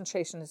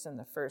concentration is in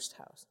the 1st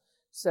house.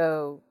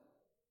 So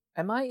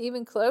am I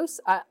even close?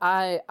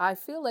 I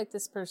feel like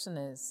this person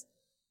is,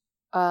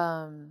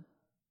 I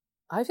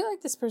feel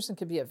like this person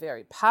could be a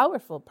very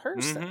powerful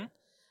person. Mm-hmm.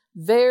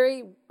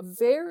 Very,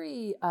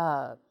 very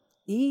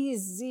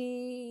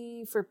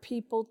easy for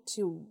people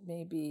to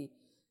maybe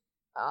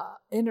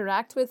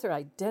interact with or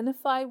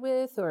identify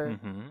with or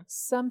mm-hmm.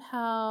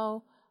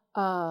 somehow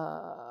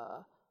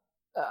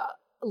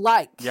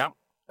like. Yeah.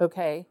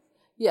 Okay.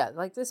 Yeah,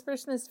 like this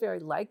person is very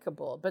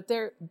likable, but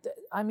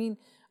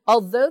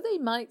although they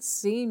might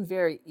seem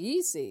very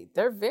easy,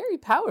 they're very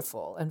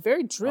powerful and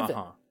very driven.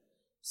 Uh-huh.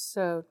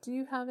 So, do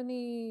you have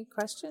any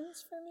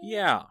questions for me?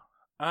 Yeah.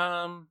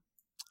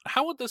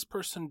 How would this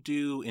person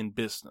do in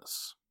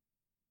business?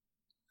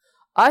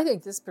 I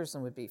think this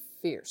person would be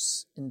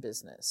fierce in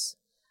business.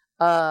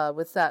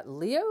 With that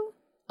Leo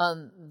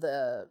on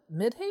the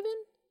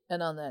Midheaven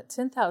and on that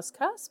 10th house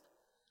cusp,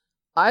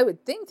 I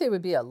would think they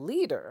would be a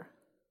leader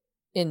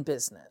in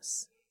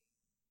business.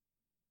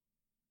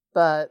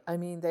 But I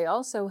mean, they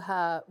also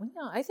have,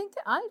 I think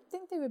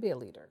they would be a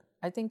leader.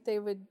 I think they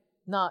would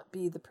not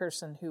be the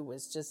person who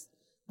was just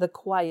the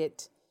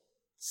quiet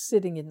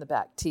sitting in the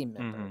back team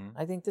member. Mm-hmm.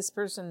 I think this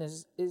person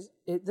this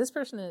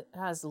person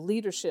has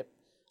leadership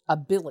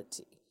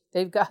ability.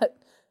 They've got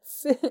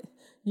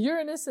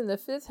Uranus in the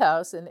 5th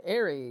house in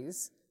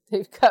Aries.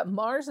 They've got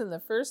Mars in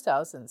the 1st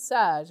house in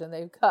Sag, and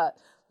they've got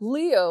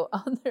Leo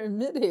on their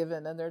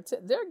Midheaven, and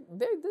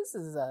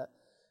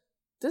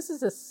this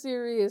is a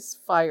serious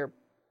fire.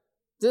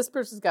 This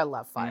person's got a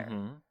lot of fire.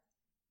 Mm-hmm.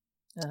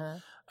 Uh-huh.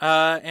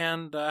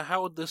 And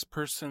how would this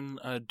person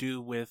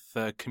do with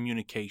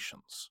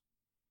communications?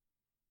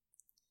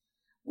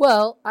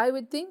 Well, I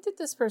would think that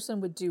this person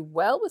would do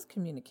well with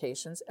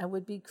communications and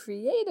would be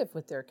creative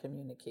with their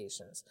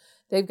communications.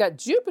 They've got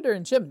Jupiter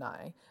in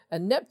Gemini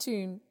and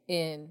Neptune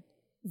in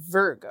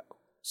Virgo.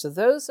 So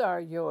those are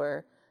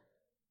your,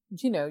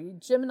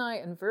 Gemini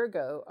and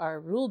Virgo are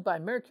ruled by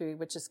Mercury,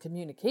 which is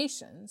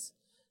communications.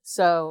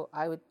 So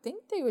I would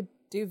think they would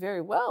do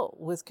very well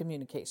with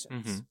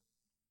communications.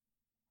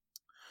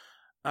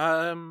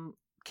 Mm-hmm.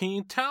 Can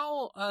you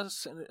tell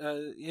us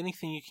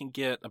anything you can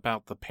get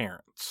about the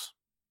parents?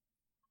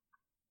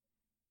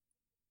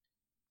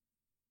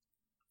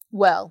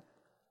 Well,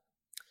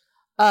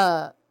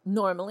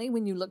 normally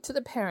when you look to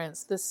the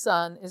parents, the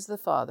sun is the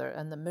father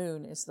and the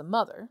moon is the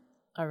mother.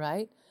 All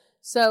right.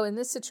 So in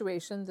this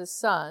situation, the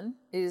sun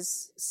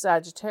is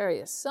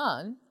Sagittarius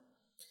sun.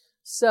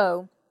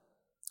 So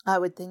I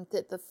would think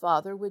that the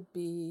father would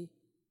be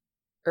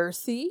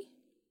earthy.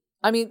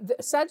 I mean,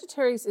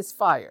 Sagittarius is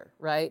fire,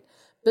 right?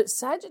 But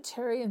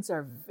Sagittarians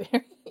are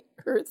very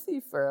earthy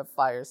for a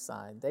fire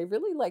sign. They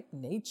really like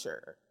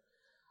nature.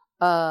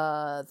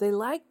 They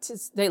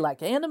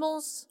like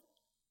animals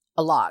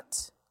a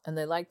lot, and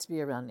they like to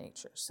be around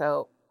nature.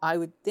 So I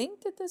would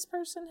think that this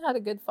person had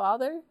a good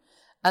father,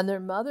 and their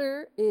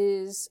mother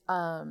is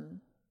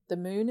the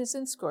moon is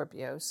in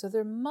Scorpio, so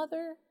their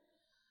mother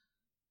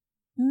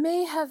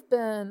may have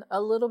been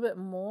a little bit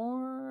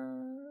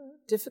more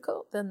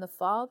difficult than the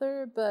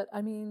father, but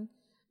I mean,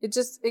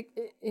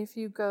 if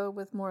you go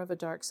with more of a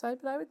dark side,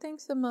 but I would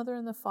think the mother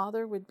and the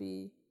father would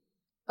be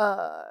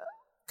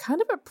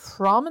kind of a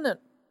prominent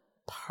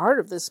part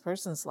of this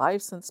person's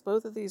life, since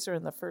both of these are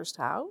in the first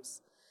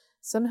house.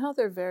 Somehow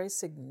they're very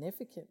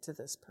significant to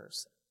this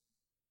person.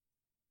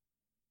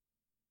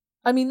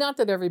 I mean, not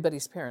that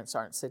everybody's parents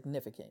aren't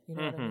significant, you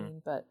know what I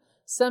mean? But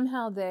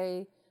somehow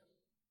they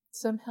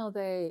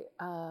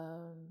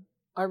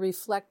are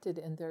reflected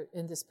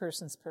in this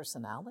person's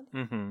personality.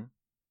 Mm-hmm.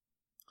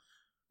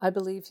 I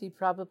believe he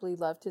probably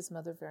loved his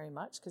mother very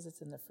much because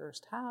it's in the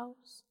first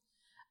house,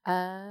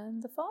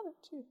 and the father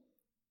too.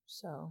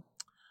 So,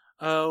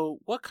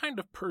 what kind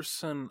of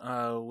person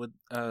would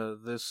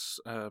this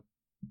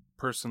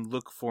person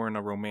look for in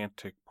a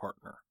romantic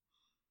partner?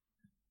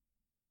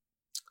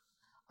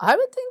 I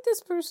would think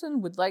this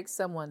person would like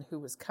someone who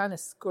was kind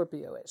of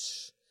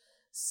Scorpio-ish.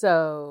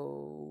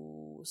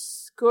 So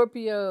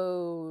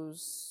Scorpios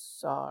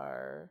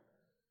are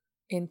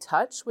in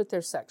touch with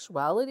their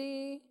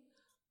sexuality.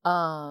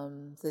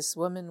 This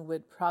woman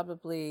would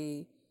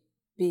probably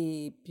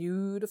be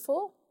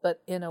beautiful,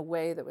 but in a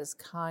way that was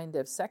kind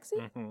of sexy.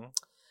 Mm-hmm.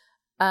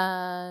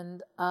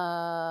 And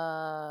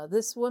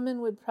this woman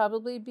would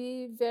probably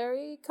be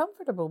very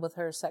comfortable with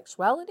her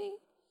sexuality.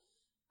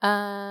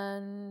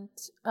 And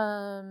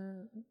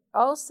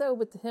also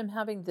with him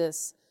having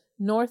this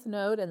North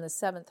Node in the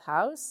 7th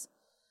house,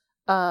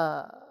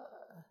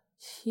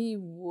 he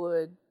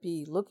would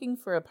be looking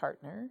for a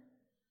partner.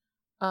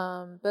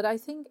 But I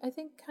think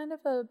kind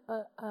of a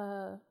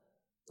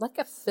like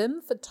a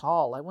femme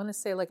fatale. I want to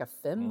say like a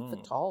femme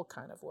fatale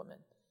kind of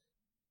woman.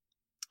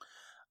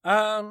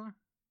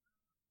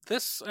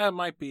 This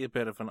might be a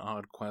bit of an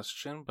odd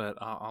question, but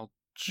I'll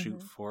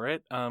shoot for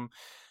it.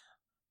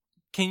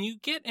 Can you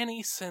get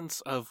any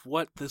sense of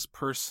what this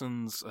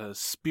person's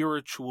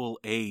spiritual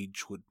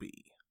age would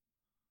be?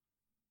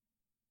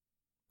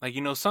 Like,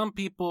 some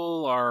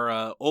people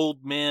are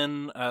old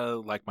men,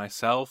 like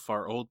myself,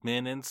 are old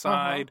men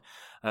inside.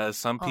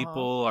 Some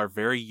people are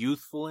very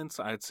youthful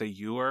inside. I'd say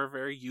you are a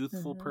very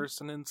youthful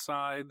person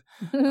inside.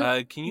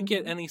 Can you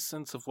get any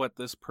sense of what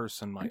this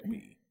person might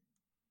be?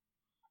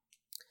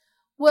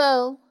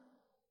 Well,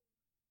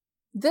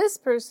 this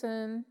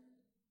person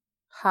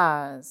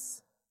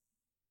has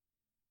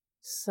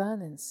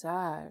Sun in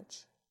Sag.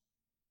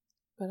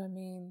 But I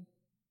mean,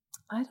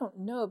 I don't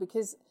know,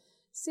 because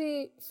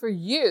see, for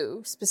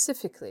you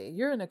specifically,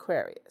 you're an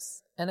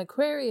Aquarius, and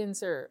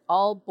Aquarians are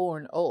all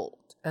born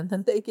old, and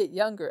then they get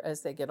younger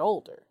as they get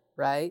older,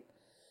 right?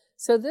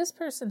 So this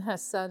person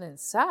has Sun in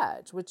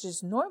Sag, which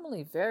is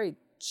normally very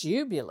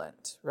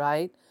jubilant,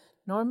 right?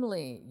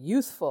 Normally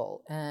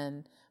youthful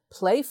and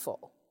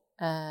playful,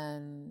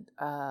 and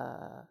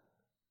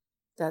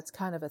that's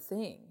kind of a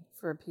thing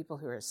for people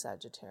who are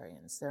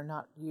Sagittarians. They're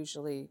not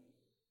usually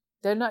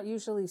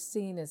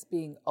seen as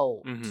being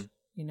old. Mm-hmm.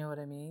 You know what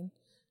I mean?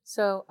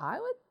 So I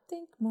would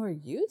think more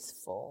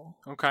youthful.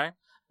 Okay.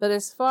 But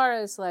as far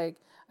as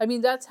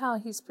that's how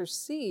he's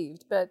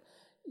perceived. But,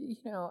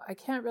 I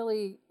can't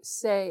really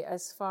say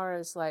as far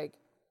as how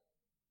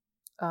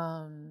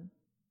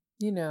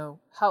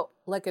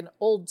like an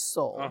old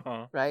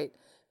soul, right?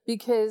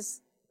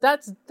 Because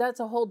that's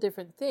a whole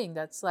different thing.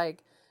 That's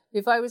like,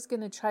 if I was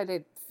going to try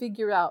to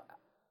figure out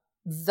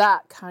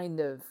that kind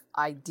of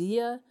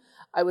idea,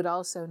 I would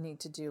also need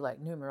to do like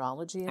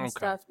numerology and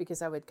stuff,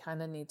 because I would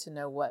kind of need to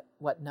know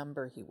what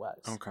number he was.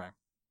 Okay.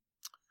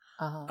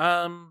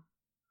 Can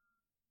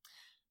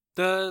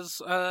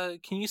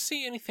you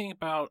see anything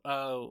about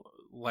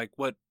like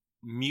what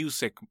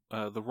music,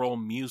 the role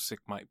music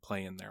might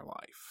play in their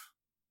life?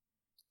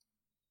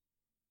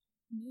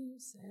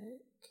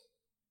 Music.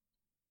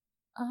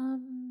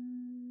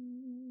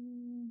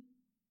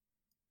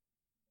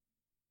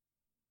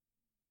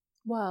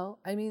 Well,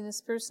 I mean, this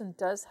person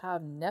does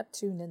have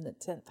Neptune in the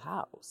 10th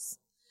house.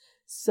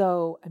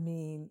 So, I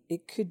mean,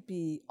 it could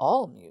be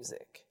all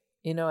music.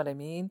 You know what I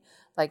mean?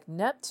 Like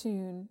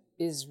Neptune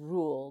is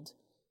ruled,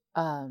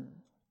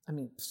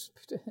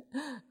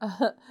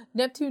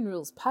 Neptune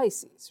rules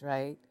Pisces,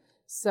 right?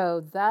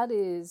 So that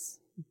is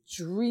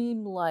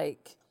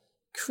dreamlike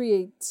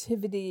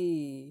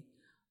creativity,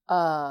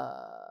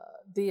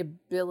 the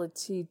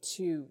ability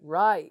to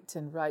write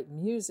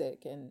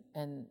music.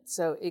 And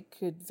so it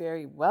could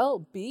very well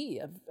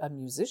be a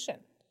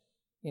musician,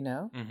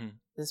 Mm-hmm.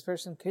 This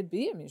person could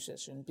be a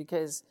musician,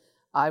 because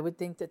I would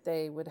think that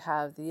they would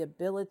have the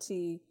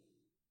ability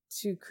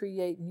to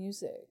create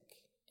music.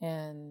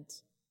 And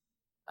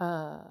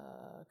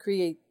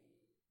create,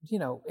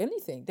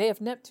 anything. They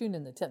have Neptune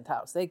in the 10th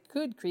house. They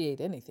could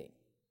create anything.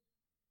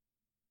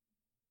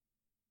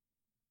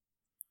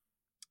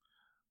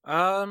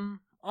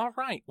 All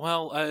right.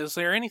 Well, is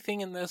there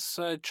anything in this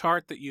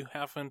chart that you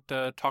haven't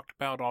talked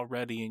about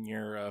already in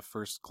your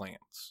first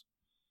glance?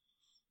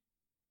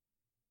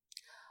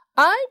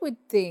 I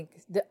would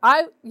think that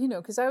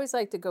because I always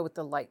like to go with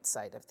the light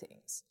side of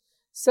things.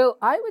 So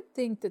I would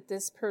think that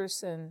this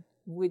person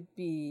would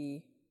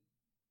be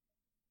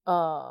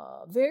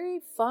very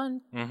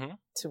fun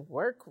to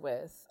work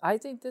with. I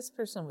think this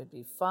person would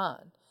be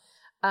fun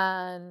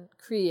and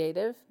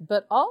creative,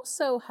 but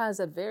also has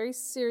a very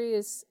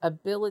serious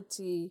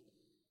ability,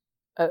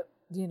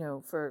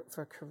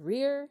 for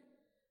career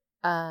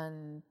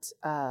and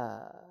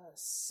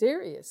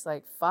serious,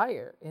 like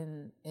fire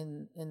in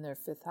their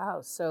 5th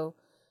house. So,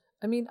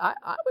 I mean, I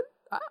think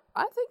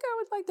I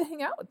would like to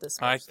hang out with this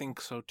person. I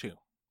think so too.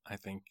 I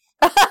think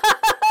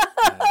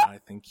I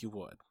think you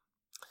would.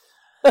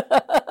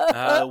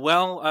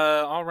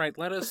 All right.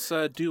 Let us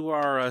do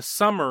our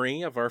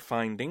summary of our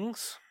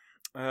findings.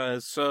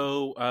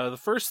 So the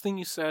first thing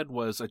you said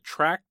was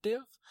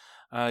attractive.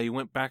 You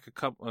went back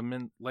a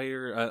minute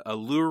later,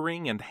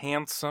 alluring and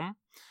handsome.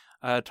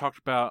 Talked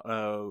about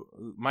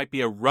might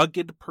be a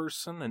rugged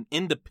person, an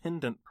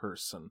independent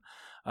person.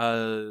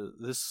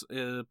 This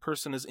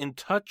person is in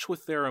touch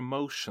with their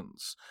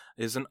emotions,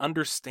 is an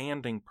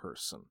understanding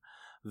person,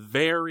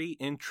 very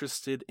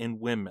interested in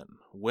women.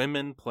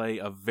 Women play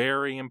a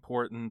very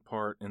important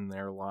part in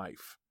their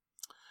life.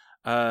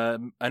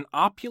 An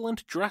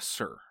opulent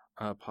dresser,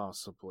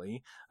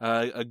 possibly.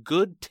 A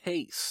good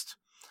taste.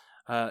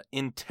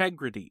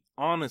 Integrity,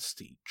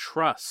 honesty,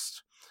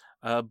 trust.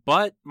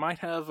 But might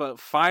have a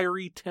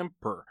fiery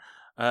temper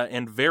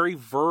and very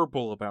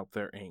verbal about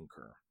their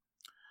anger.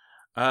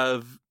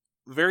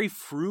 Very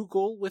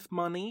frugal with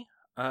money,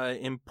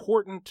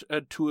 important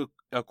to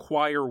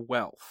acquire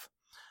wealth.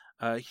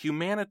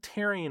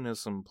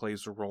 Humanitarianism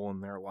plays a role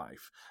in their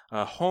life.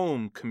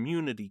 Home,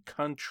 community,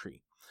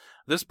 country.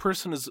 This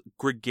person is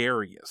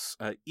gregarious,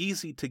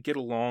 easy to get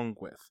along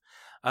with.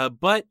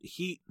 But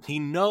he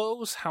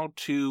knows how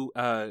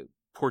to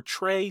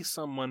portray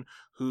someone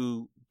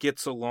who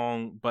gets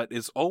along, but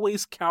is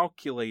always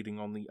calculating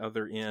on the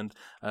other end,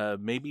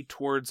 maybe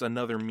towards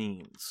another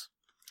means.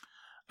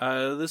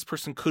 This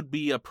person could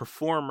be a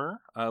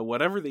performer.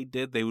 Whatever they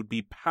did, they would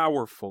be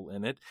powerful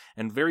in it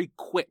and very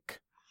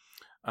quick.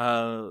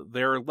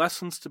 There are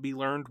lessons to be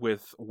learned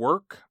with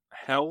work,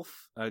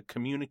 health,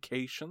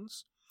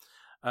 communications.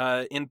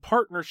 In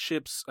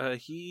partnerships,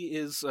 he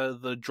is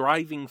the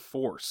driving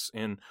force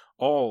in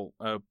all,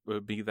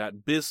 be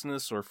that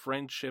business or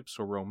friendships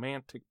or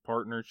romantic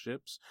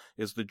partnerships,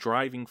 is the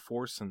driving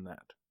force in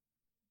that.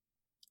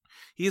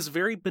 He is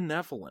very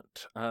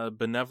benevolent,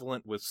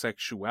 benevolent with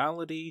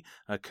sexuality,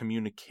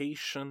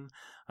 communication,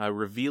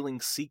 revealing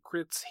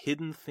secrets,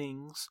 hidden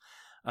things,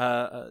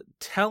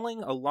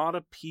 telling a lot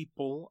of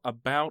people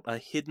about a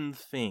hidden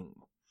thing.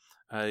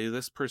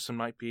 This person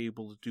might be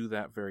able to do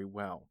that very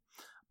well.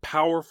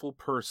 Powerful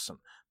person,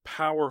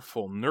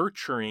 powerful,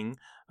 nurturing,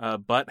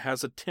 but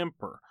has a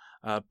temper.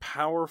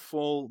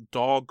 Powerful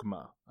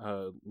dogma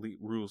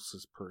rules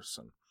this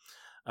person.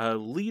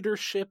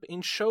 Leadership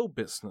in show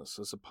business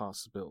is a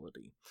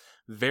possibility.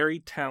 Very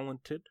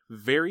talented,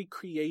 very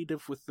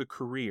creative with the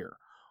career.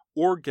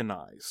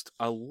 Organized,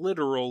 a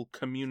literal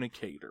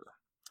communicator.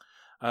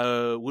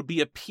 Would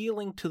be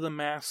appealing to the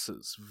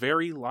masses,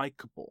 very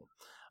likable.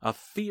 A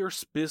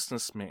fierce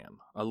businessman,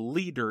 a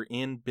leader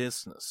in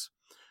business.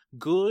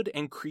 Good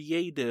and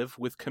creative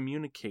with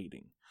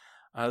communicating.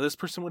 This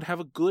person would have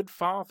a good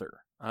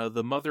father.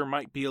 The mother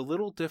might be a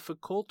little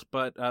difficult,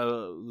 but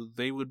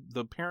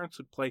the parents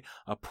would play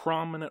a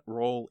prominent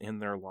role in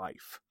their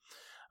life.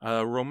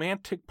 A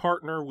romantic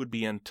partner would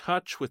be in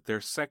touch with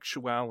their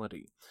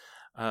sexuality.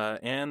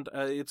 And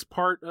it's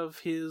part of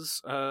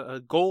his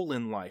goal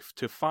in life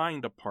to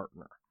find a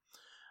partner.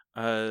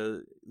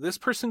 This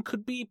person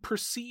could be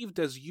perceived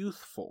as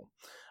youthful.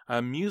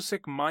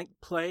 Music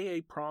might play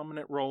a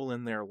prominent role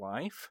in their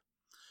life.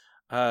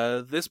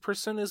 This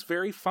person is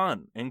very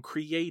fun and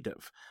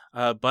creative,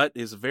 but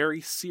is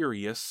very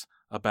serious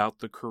about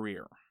the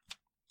career.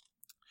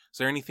 Is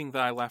there anything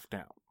that I left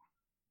out?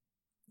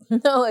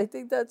 No, I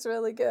think that's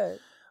really good.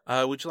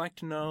 Would you like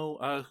to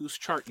know whose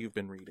chart you've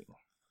been reading?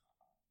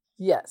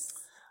 Yes.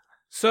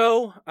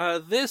 So,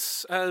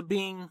 this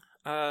being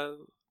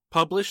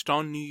published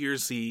on New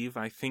Year's Eve,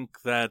 I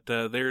think that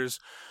there's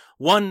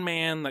one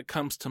man that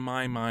comes to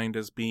my mind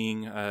as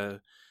being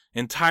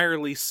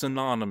entirely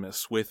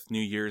synonymous with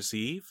New Year's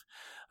Eve.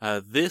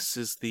 This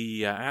is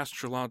the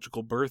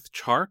astrological birth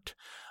chart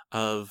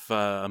of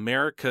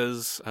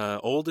America's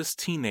oldest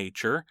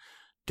teenager,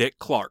 Dick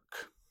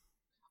Clark.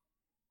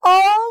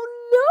 Oh,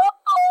 no!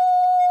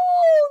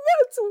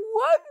 That's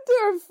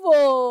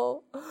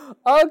wonderful!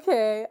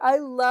 Okay, I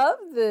love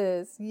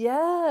this.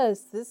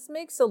 Yes, this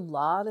makes a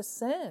lot of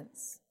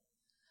sense.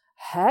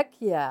 Heck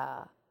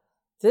yeah.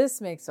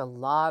 This makes a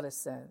lot of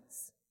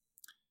sense.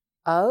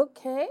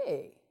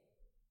 Okay.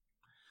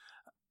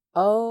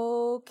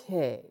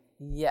 Okay,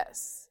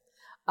 yes.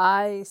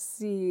 I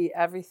see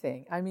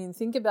everything. I mean,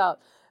 think about,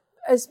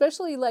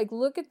 especially like,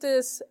 look at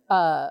this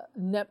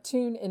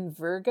Neptune in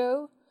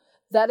Virgo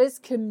that is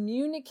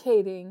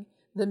communicating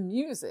the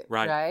music,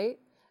 Right. right?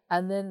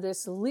 And then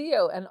this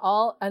Leo and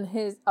all, and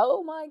his,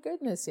 oh my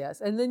goodness,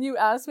 yes. And then you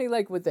ask me,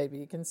 like, would they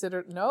be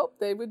considered? Nope,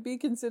 they would be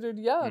considered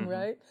young,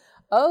 right?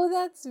 Oh,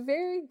 that's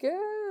very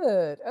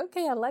good.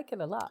 Okay, I like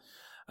it a lot.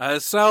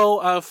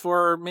 So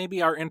for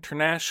maybe our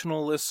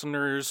international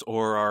listeners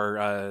or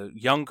our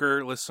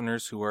younger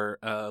listeners who are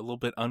a little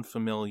bit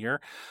unfamiliar,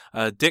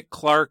 Dick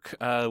Clark,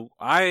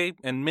 I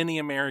and many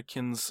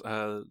Americans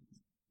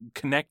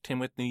connect him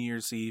with New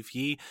Year's Eve.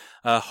 He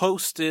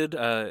hosted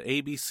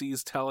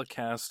ABC's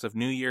telecast of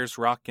New Year's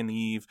Rockin'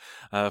 Eve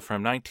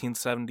from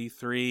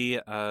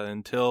 1973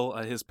 until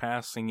his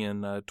passing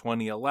in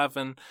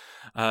 2011.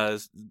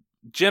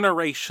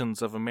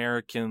 Generations of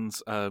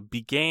Americans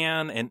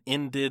began and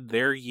ended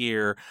their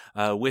year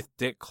with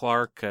Dick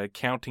Clark,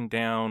 counting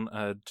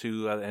down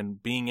to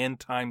and being in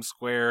Times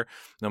Square,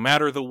 no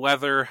matter the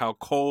weather, how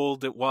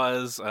cold it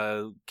was,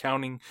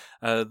 counting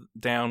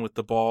down with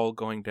the ball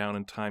going down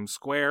in Times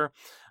Square.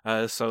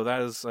 So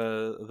that is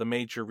the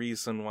major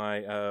reason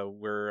why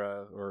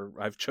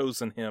I've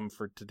chosen him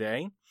for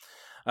today.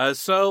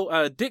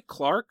 So Dick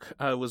Clark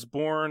was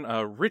born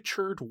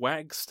Richard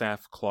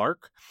Wagstaff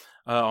Clark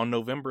on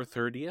November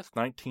 30th,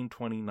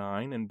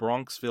 1929, in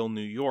Bronxville,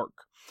 New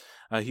York.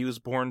 He was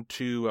born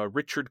to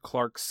Richard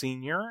Clark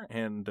Sr.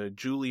 and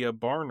Julia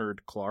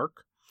Barnard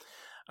Clark.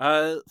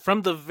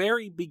 From the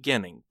very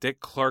beginning, Dick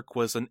Clark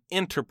was an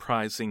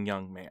enterprising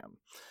young man.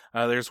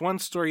 There's one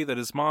story that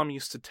his mom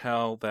used to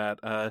tell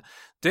that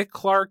Dick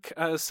Clark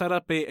set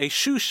up a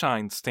shoe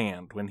shine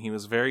stand when he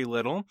was very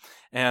little,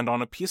 and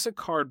on a piece of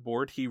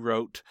cardboard he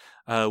wrote,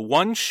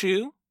 "One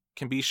shoe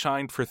can be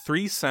shined for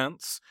 3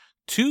 cents,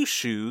 2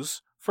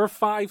 shoes for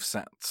 5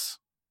 cents."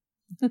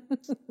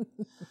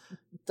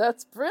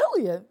 That's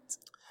brilliant.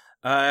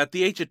 At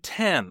the age of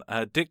 10,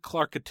 Dick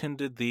Clark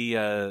attended the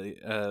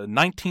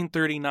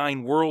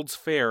 1939 World's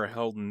Fair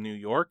held in New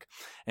York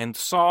and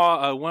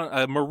saw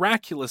a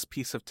miraculous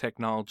piece of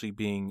technology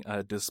being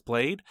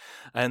displayed,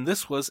 and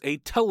this was a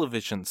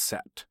television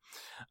set.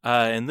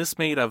 And this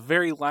made a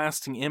very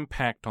lasting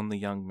impact on the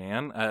young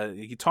man.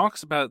 He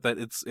talks about that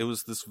it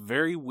was this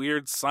very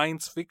weird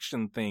science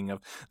fiction thing of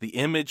the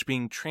image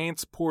being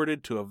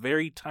transported to a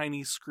very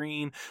tiny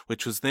screen,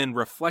 which was then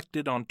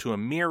reflected onto a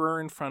mirror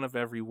in front of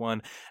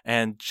everyone,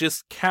 and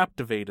just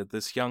captivated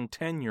this young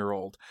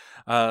 10-year-old.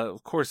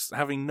 Of course,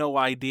 having no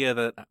idea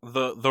that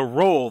the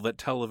role that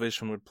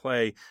television would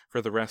play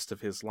for the rest of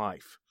his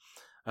life.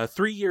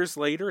 3 years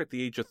later, at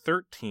the age of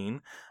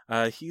 13,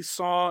 he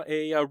saw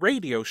a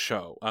radio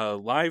show, a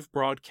live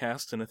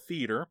broadcast in a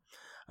theater.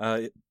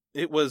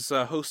 It was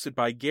hosted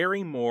by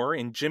Gary Moore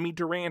and Jimmy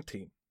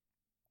Durante.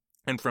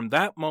 And from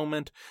that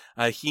moment,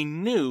 he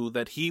knew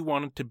that he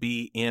wanted to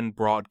be in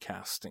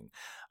broadcasting.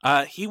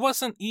 He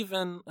wasn't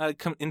even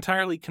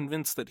entirely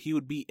convinced that he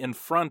would be in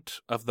front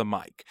of the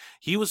mic.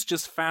 He was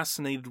just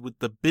fascinated with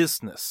the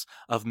business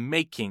of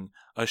making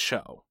a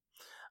show.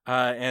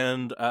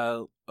 And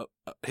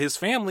his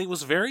family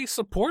was very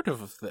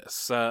supportive of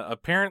this.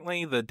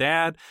 Apparently, the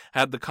dad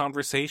had the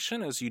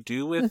conversation, as you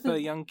do with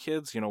young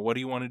kids, what do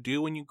you want to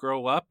do when you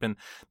grow up? And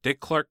Dick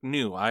Clark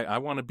knew, I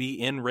want to be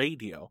in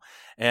radio.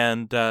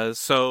 And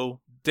so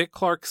Dick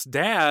Clark's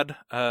dad,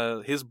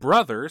 his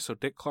brother, so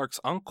Dick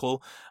Clark's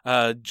uncle,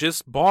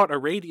 just bought a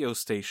radio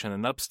station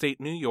in upstate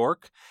New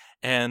York.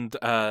 And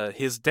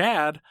his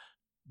dad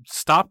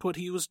stopped what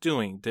he was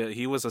doing.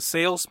 He was a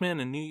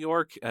salesman in New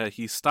York.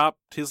 He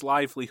stopped his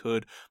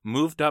livelihood,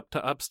 moved up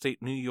to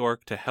upstate New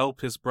York to help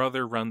his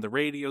brother run the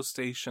radio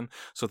station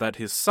so that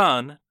his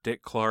son,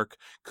 Dick Clark,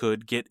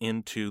 could get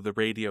into the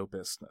radio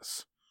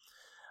business.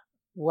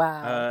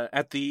 Wow.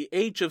 At the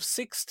age of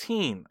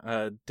 16,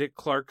 Dick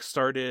Clark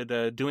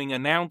started doing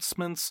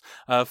announcements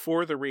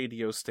for the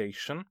radio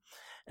station.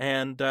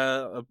 And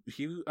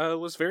he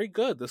was very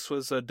good. This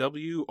was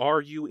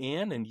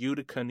WRUN in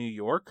Utica, New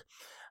York.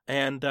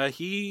 And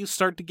he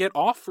started to get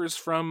offers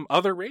from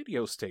other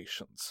radio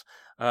stations.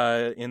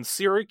 In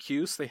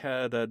Syracuse, they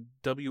had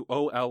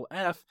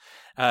WOLF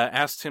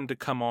asked him to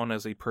come on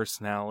as a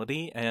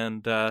personality.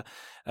 And to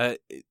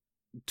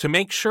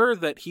make sure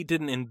that he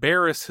didn't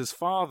embarrass his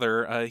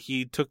father,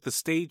 he took the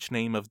stage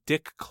name of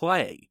Dick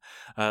Clay.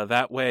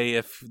 That way,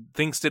 if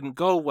things didn't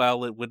go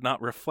well, it would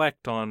not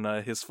reflect on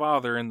his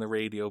father in the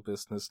radio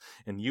business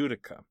in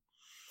Utica.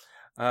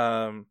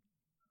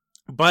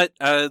 But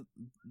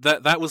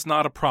that was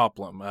not a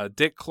problem.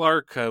 Dick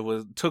Clark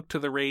took to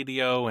the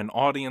radio, and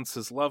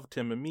audiences loved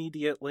him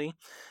immediately.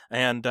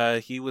 And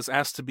he was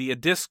asked to be a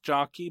disc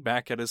jockey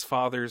back at his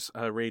father's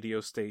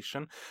radio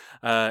station.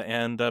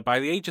 And by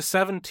the age of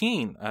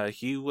 17,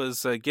 he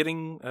was he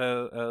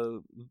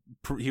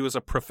was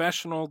a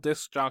professional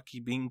disc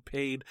jockey being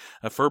paid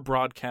for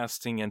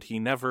broadcasting, and he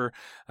never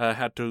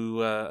had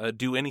to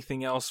do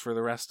anything else for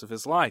the rest of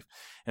his life.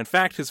 In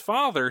fact, his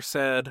father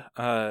said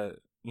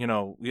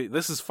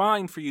this is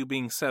fine for you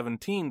being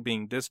 17,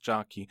 being disc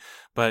jockey,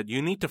 but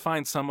you need to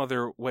find some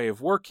other way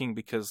of working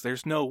because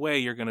there's no way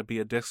you're going to be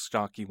a disc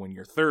jockey when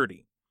you're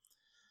 30.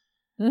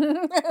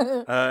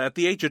 At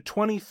the age of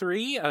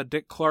 23,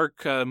 Dick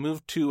Clark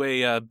moved to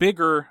a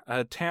bigger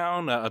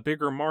town, a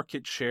bigger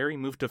market share. He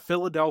moved to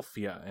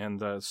Philadelphia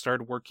and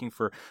started working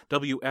for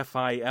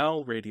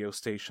WFIL radio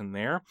station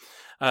there.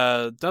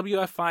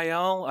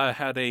 WFIL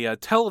had a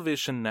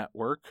television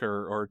network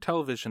or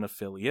television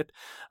affiliate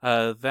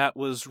that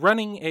was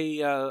running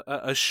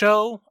a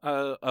show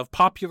of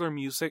popular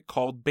music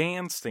called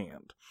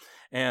Bandstand.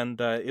 And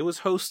it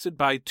was hosted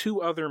by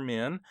two other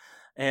men.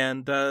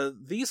 And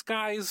these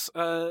guys,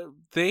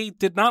 they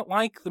did not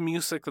like the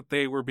music that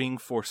they were being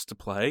forced to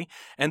play,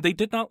 and they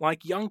did not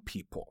like young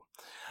people.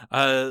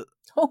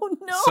 Oh,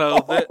 no! So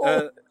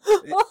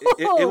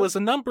it was a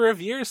number of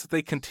years that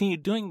they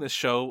continued doing this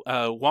show.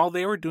 While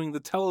they were doing the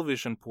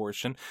television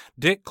portion,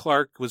 Dick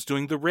Clark was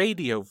doing the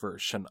radio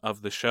version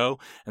of the show,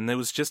 and there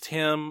was just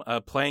him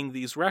playing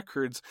these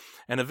records.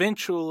 And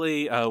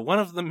eventually, one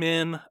of the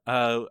men,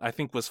 I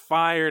think, was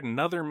fired.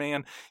 Another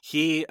man,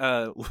 he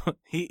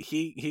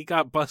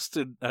got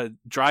busted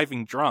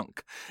driving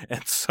drunk,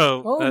 and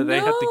so they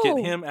had to get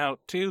him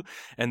out too.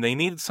 And they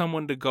needed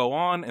someone to go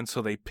on, and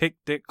so they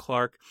picked Dick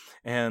Clark.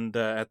 And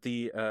at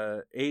the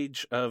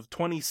age of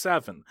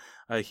 27,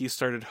 he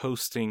started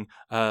hosting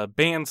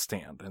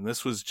Bandstand, and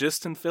this was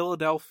just in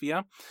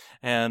Philadelphia,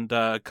 and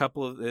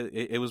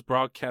it was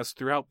broadcast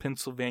throughout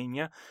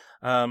Pennsylvania.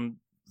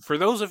 For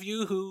those of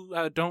you who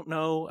don't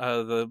know,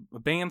 the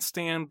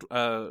Bandstand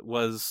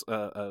was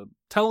a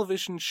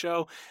television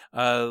show.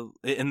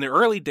 In the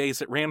early days,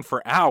 it ran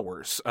for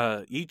hours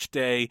each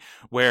day,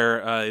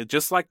 where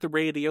just like the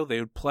radio,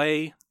 they would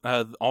play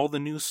all the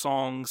new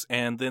songs,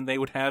 and then they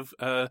would have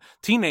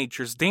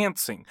teenagers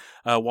dancing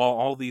while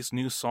all these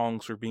new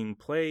songs were being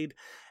played.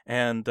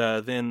 And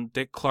then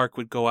Dick Clark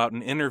would go out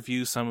and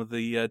interview some of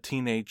the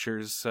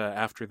teenagers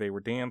after they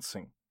were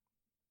dancing.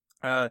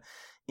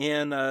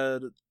 In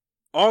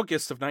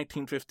August of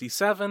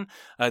 1957,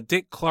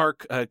 Dick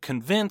Clark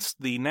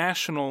convinced the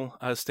national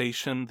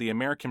station, the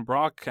American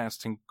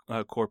Broadcasting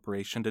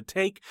Corporation, to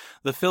take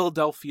the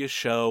Philadelphia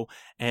show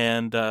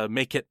and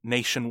make it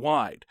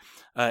nationwide.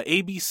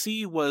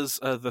 ABC was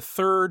the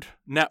third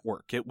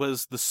network. It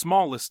was the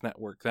smallest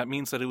network. That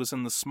means that it was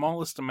in the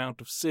smallest amount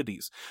of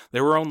cities.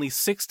 There were only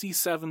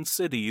 67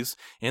 cities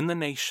in the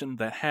nation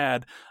that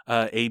had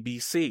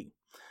ABC.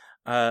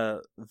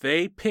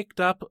 They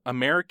picked up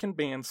American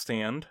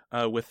Bandstand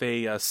with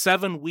a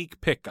 7-week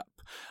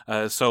pickup.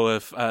 So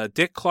if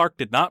Dick Clark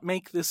did not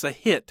make this a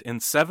hit in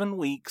 7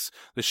 weeks,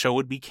 the show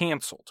would be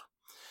canceled.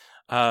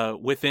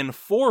 Within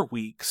 4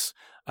 weeks,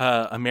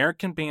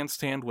 American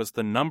Bandstand was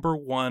the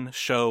 #1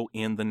 show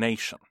in the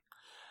nation.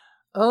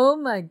 Oh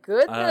my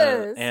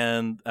goodness.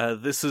 And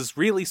this is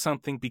really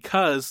something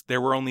because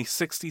there were only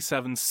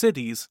 67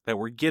 cities that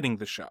were getting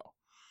the show.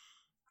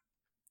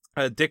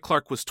 Dick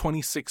Clark was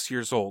 26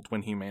 years old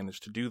when he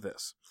managed to do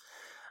this.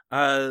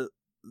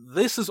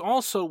 This is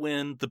also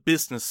when the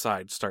business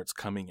side starts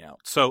coming out.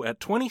 So at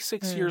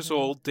 26 years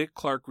old, Dick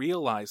Clark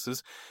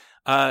realizes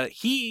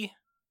he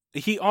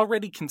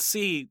already can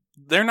see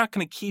they're not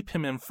going to keep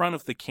him in front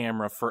of the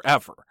camera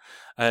forever.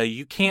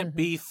 You can't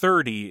be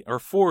 30 or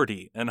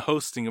 40 and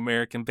hosting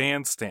American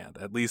Bandstand,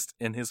 at least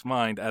in his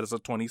mind as a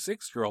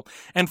 26-year-old.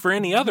 And for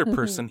any other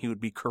person, he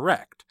would be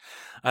correct.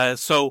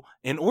 So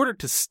in order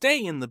to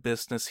stay in the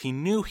business, he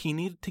knew he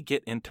needed to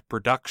get into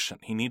production.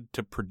 He needed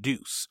to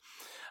produce.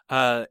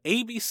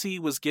 ABC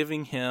was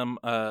giving him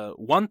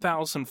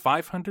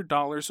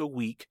 $1,500 a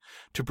week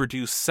to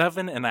produce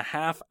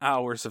 7.5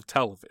 hours of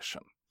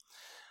television.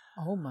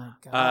 Oh my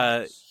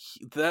gosh.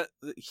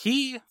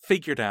 He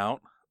figured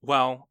out,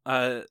 well,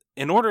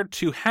 in order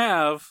to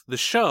have the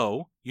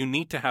show, you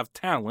need to have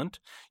talent,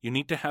 you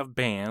need to have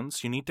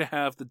bands, you need to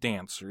have the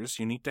dancers,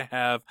 you need to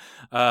have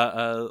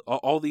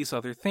all these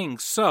other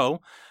things.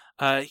 So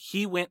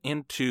he went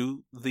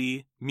into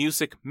the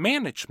music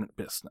management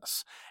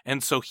business.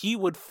 And so he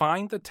would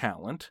find the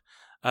talent,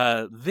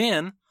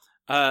 then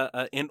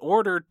in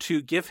order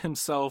to give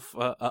himself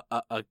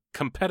a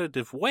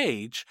competitive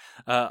wage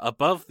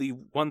above the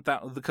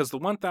 1,000, because the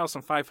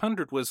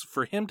 1,500 was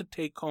for him to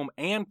take home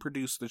and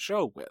produce the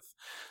show with.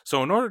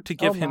 So in order to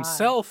give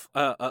himself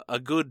a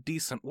good,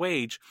 decent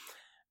wage,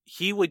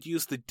 he would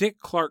use the Dick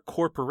Clark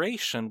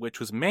Corporation,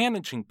 which was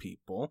managing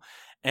people,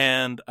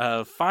 and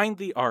find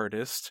the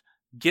artist,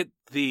 get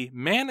the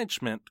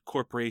management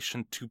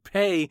corporation to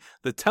pay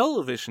the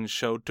television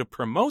show to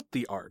promote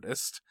the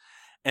artist.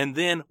 And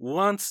then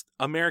once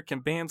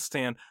American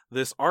Bandstand,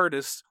 this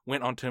artist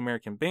went onto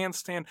American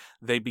Bandstand,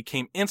 they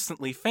became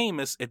instantly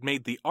famous. It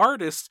made the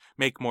artist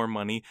make more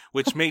money,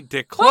 which made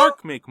Dick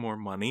Clark make more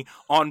money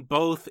on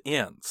both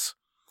ends.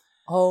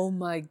 Oh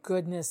my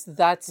goodness,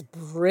 that's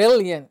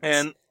brilliant.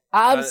 And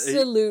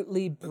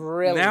Absolutely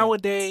brilliant.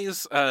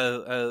 Nowadays,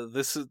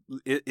 this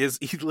is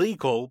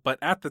illegal, but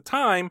at the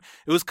time,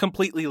 it was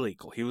completely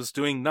legal. He was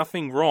doing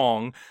nothing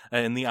wrong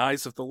in the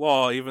eyes of the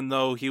law, even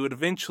though he would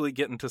eventually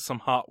get into some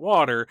hot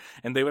water,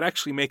 and they would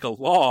actually make a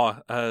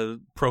law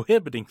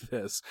prohibiting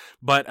this.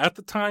 But at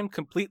the time,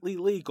 completely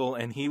legal,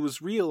 and he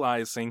was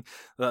realizing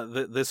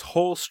this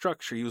whole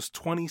structure. He was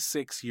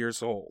 26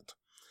 years old.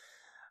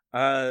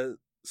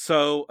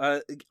 So,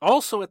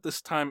 also at this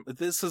time,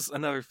 this is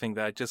another thing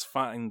that I just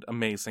find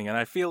amazing, and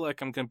I feel like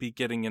I'm going to be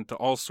getting into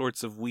all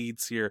sorts of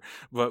weeds here,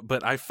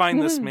 but I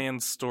find this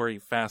man's story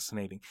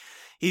fascinating.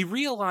 He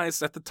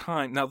realized at the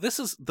time, now this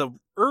is the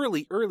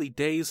early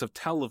days of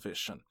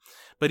television,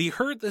 but he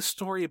heard this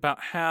story about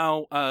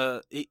how,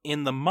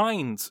 in the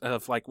mines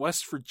of like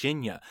West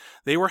Virginia,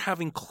 they were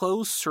having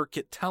closed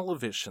circuit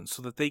television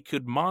so that they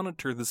could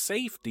monitor the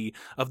safety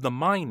of the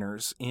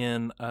miners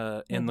in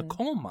the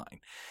coal mine.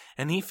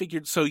 And he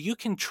figured, so you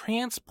can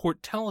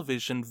transport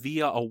television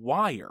via a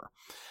wire.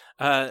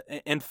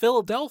 And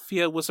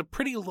Philadelphia was a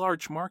pretty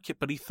large market,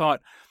 but he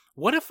thought,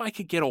 what if I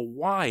could get a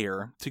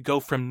wire to go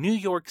from New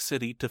York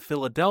City to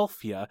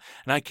Philadelphia,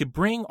 and I could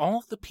bring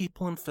all the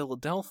people in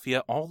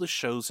Philadelphia all the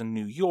shows in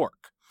New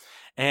York?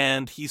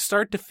 And he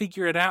started to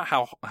figure it out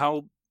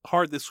how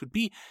hard this would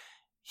be.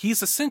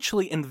 He's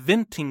essentially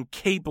inventing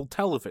cable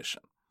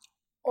television.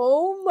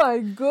 Oh my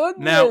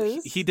goodness. Now,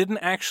 he didn't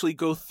actually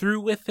go through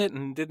with it,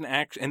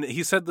 and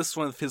he said this is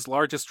one of his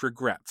largest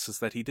regrets, is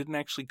that he didn't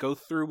actually go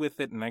through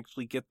with it and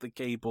actually get the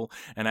cable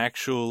and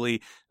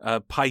actually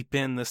pipe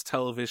in this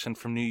television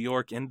from New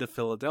York into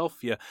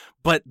Philadelphia.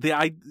 But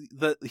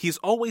he's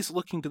always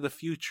looking to the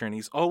future, and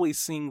he's always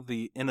seeing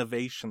the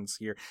innovations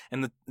here,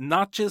 and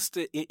not just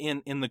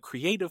in the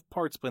creative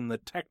parts, but in the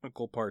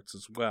technical parts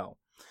as well.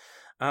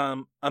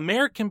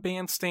 American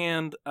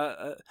Bandstand,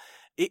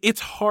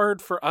 it's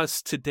hard for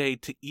us today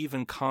to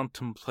even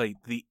contemplate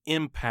the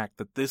impact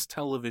that this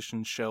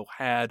television show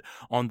had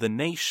on the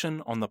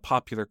nation, on the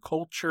popular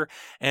culture,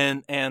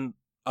 and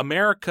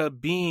America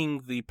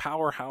being the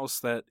powerhouse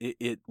that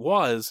it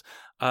was,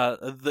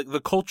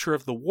 the culture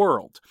of the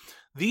world.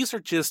 These are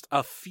just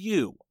a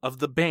few of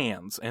the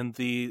bands and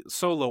the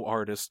solo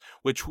artists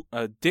which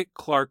Dick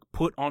Clark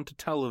put onto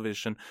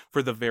television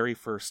for the very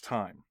first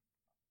time.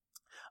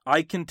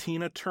 Ike and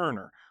Tina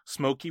Turner,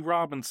 Smokey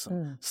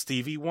Robinson,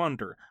 Stevie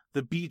Wonder,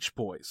 The Beach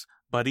Boys,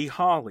 Buddy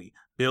Holly,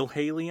 Bill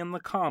Haley and the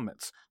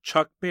Comets,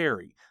 Chuck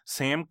Berry,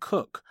 Sam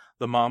Cooke,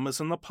 The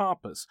Mamas and the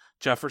Papas,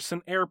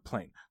 Jefferson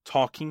Airplane,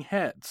 Talking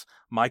Heads,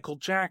 Michael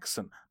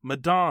Jackson,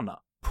 Madonna,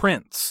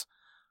 Prince.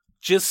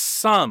 Just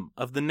some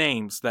of the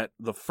names that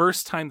the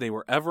first time they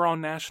were ever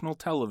on national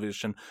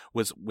television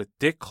was with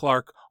Dick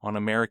Clark on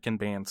American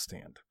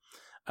Bandstand.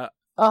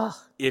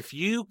 If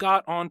you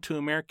got onto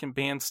American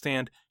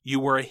Bandstand, you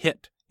were a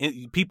hit.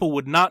 People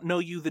would not know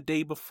you the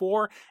day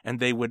before, and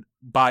they would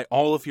buy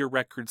all of your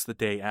records the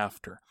day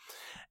after.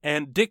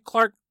 And Dick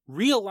Clark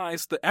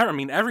realized that,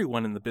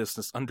 everyone in the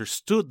business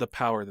understood the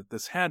power that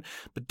this had,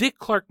 but Dick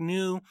Clark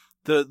knew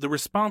the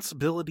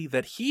responsibility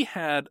that he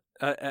had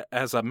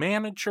as a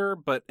manager,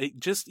 but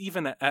just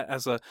even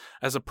as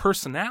a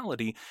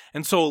personality.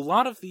 And so a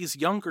lot of these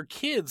younger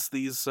kids,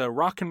 these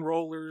rock and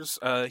rollers,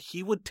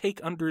 he would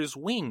take under his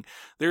wing.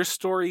 There's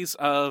stories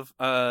of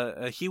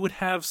he would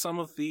have some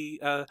of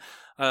the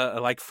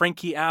like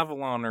Frankie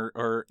Avalon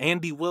or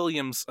Andy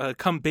Williams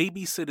come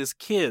babysit his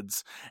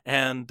kids,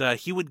 and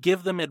he would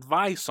give them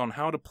advice on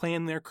how to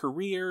plan their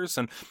careers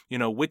and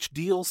which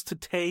deals to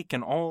take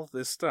and all of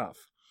this stuff.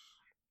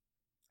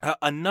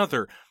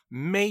 Another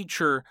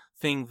major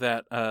thing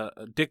that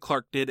Dick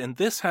Clark did, and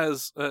this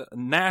has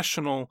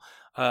national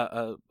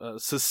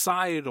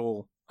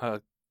societal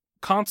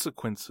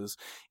consequences,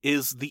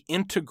 is the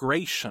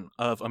integration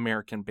of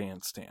American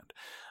Bandstand.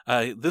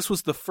 This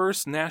was the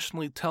first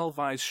nationally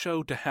televised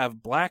show to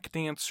have black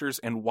dancers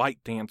and white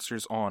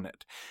dancers on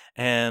it.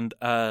 And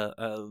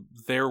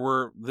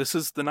this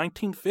is the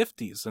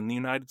 1950s in the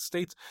United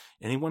States.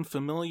 Anyone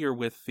familiar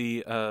with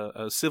the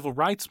civil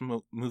rights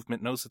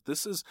movement knows that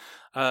this is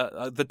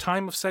the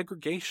time of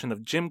segregation,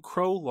 of Jim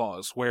Crow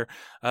laws, where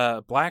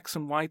blacks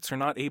and whites are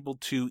not able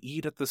to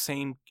eat at the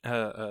same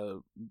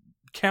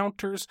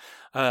counters.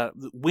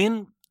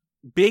 When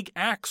big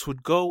acts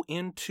would go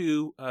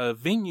into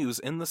venues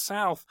in the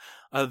South,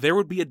 there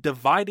would be a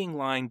dividing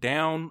line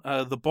down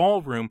the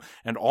ballroom,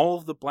 and all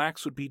of the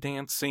blacks would be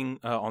dancing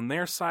on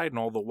their side, and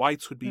all the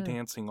whites would be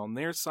dancing on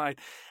their side.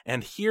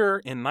 And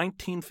here in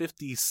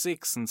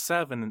 1956 and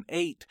 7 and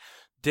 8,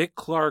 Dick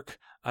Clark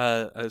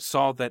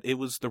saw that it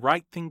was the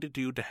right thing to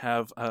do to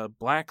have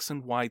blacks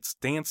and whites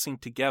dancing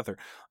together,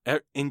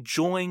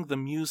 enjoying the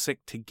music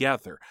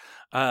together.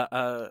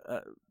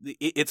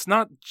 It's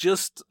not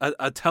just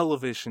a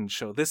television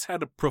show. This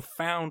had a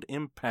profound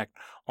impact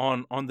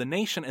on the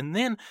nation. And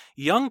then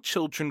young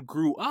children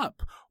grew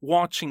up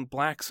watching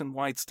blacks and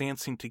whites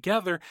dancing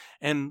together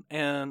and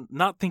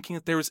not thinking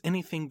that there was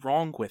anything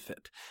wrong with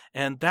it.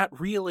 And that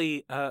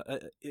really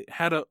it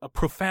had a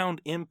profound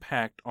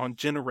impact on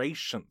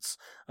generations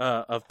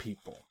of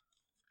people.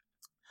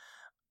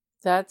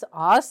 That's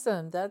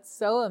awesome. That's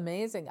so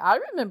amazing. I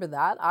remember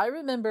that. I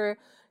remember,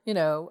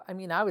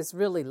 I was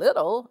really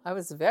little. I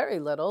was very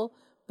little,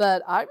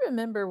 but I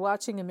remember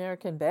watching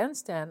American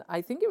Bandstand.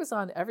 I think it was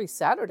on every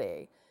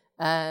Saturday,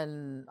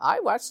 and I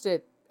watched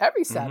it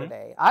every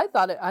Saturday. I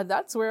thought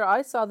that's where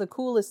I saw the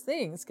coolest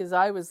things because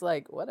I was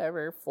like,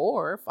 whatever,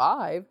 4 or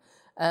 5.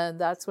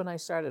 And that's when I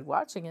started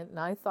watching it. And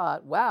I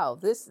thought, wow,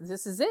 this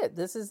is it.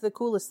 This is the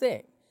coolest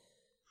thing.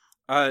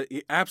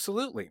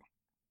 Absolutely.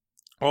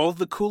 All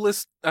the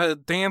coolest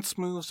dance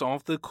moves,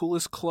 all the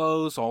coolest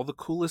clothes, all the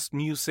coolest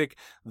music.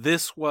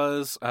 This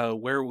was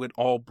where it would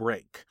all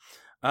break.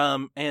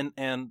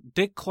 And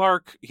Dick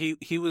Clark,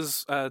 he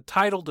was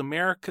titled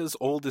America's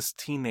Oldest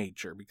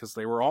Teenager because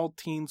they were all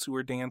teens who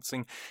were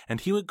dancing, and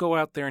he would go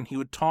out there and he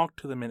would talk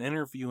to them and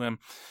interview him.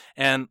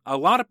 And a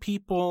lot of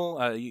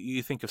people,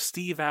 you think of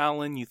Steve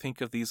Allen, you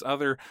think of these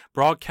other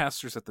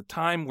broadcasters at the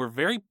time, were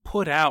very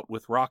put out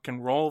with rock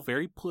and roll,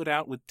 very put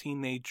out with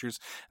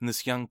teenagers and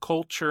this young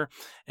culture.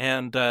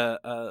 And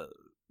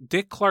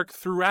Dick Clark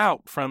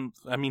throughout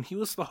he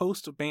was the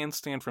host of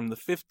Bandstand from the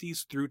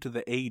 50s through to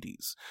the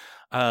 80s.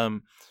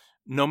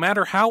 No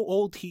matter how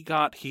old he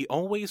got, he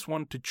always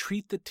wanted to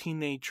treat the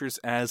teenagers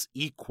as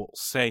equals.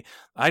 Say,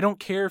 I don't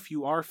care if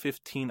you are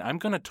 15, I'm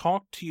going to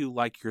talk to you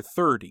like you're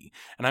 30,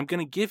 and I'm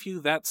going to give you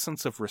that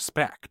sense of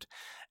respect.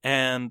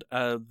 And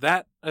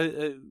that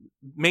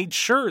made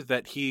sure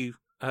that he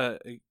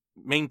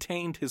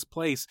maintained his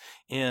place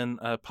in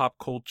pop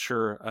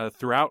culture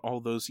throughout all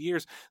those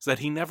years, is that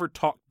he never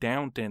talked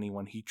down to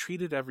anyone. He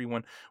treated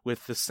everyone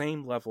with the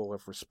same level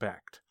of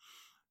respect.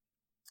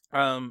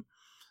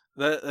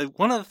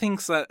 One of the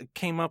things that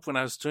came up when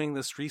I was doing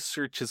this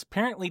research is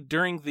apparently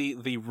during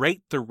the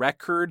Rate the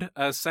Record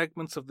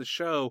segments of the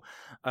show,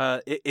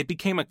 it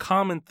became a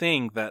common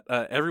thing that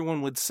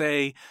everyone would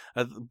say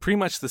pretty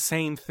much the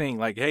same thing.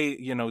 Like, hey,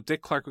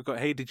 Dick Clark would go,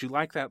 hey, did you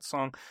like that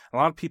song? A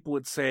lot of people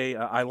would say,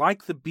 I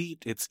like the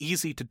beat. It's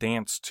easy to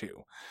dance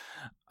to.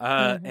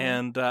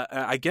 And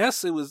I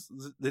guess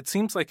it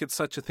seems like it's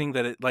such a thing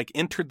that it like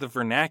entered the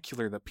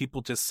vernacular that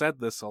people just said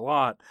this a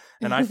lot.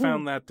 And I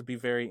found that to be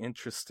very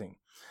interesting.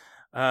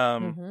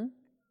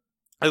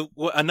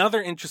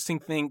 Another interesting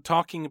thing,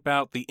 talking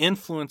about the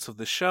influence of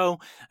the show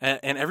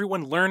and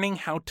everyone learning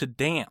how to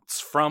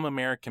dance from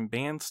American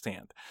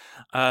Bandstand.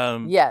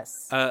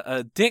 Yes.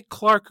 Dick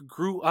Clark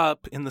grew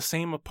up in the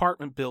same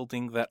apartment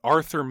building that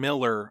Arthur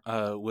Miller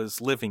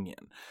was living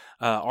in.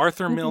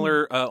 Arthur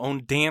Miller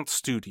owned dance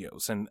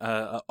studios, and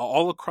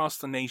all across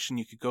the nation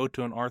you could go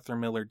to an Arthur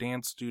Miller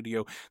dance studio,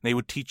 and they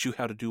would teach you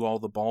how to do all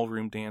the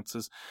ballroom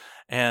dances.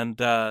 And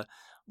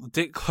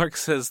Dick Clark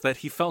says that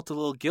he felt a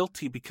little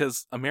guilty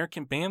because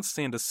American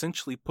Bandstand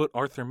essentially put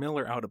Arthur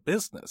Miller out of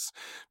business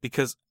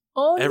because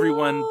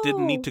everyone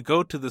didn't need to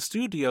go to the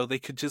studio. They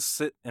could just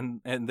sit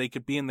and they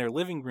could be in their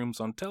living rooms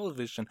on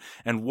television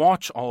and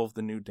watch all of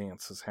the new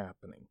dances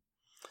happening.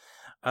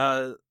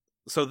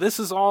 So this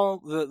is all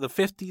the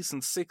 50s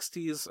and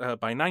 60s.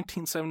 By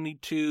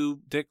 1972,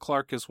 Dick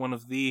Clark is one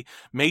of the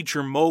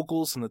major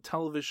moguls in the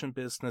television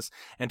business,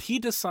 and he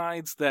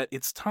decides that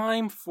it's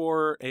time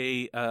for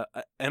an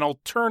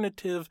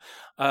alternative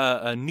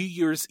New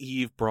Year's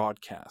Eve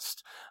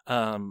broadcast.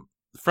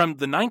 From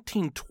the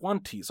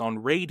 1920s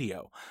on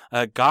radio,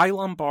 Guy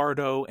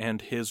Lombardo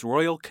and his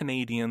Royal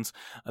Canadians,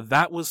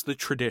 that was the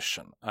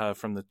tradition.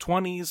 From the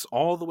 20s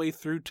all the way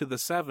through to the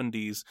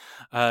 70s,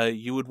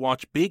 you would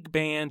watch Big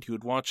Band, you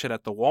would watch it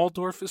at the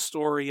Waldorf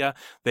Astoria.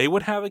 They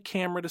would have a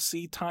camera to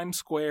see Times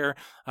Square,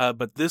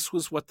 but this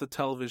was what the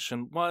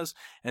television was.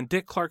 And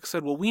Dick Clark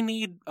said, well, we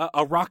need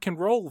a rock and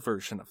roll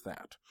version of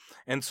that.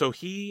 And so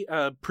he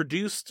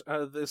produced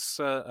this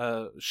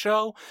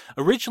show.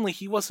 Originally,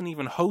 he wasn't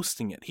even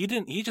hosting it.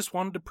 He just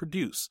wanted to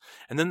produce.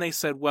 And then they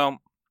said,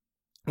 well,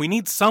 we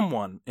need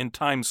someone in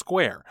Times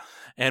Square,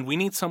 and we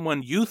need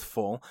someone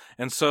youthful.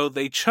 And so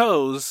they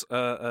chose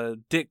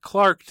Dick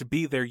Clark to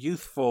be their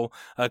youthful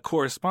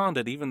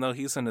correspondent, even though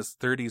he's in his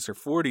 30s or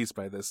 40s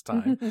by this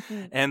time.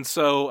 And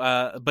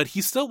so, but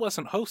he still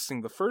wasn't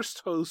hosting. The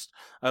first host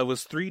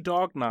was Three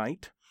Dog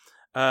Night.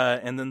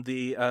 And then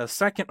the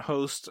second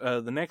host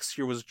the next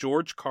year was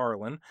George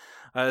Carlin.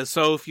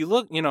 So if you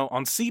look,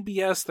 on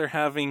CBS, they're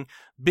having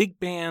Big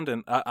Band,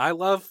 and I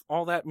love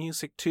all that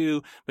music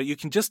too, but you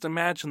can just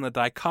imagine the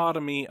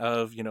dichotomy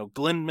of,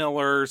 Glenn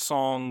Miller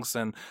songs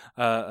and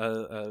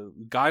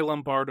Guy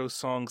Lombardo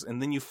songs,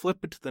 and then you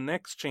flip it to the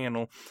next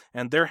channel,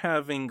 and they're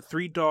having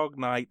Three Dog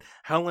Night,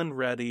 Helen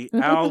Reddy,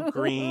 Al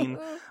Green,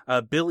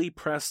 Billy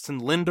Preston,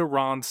 Linda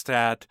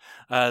Ronstadt.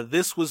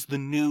 This was the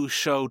new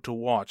show to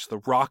watch, the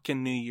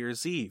Rockin' New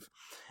Year's Eve.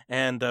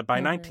 And by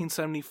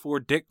 1974,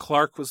 Dick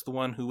Clark was the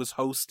one who was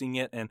hosting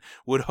it and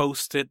would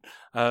host it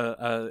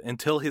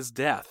until his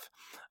death.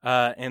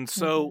 And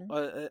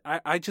so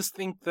I just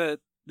think that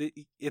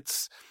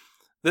it's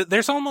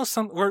there's almost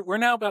some. We're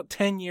now about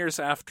 10 years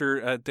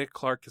after Dick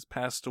Clark has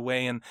passed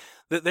away, and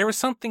there was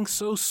something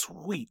so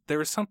sweet. There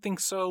was something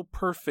so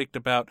perfect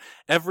about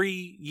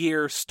every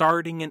year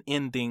starting and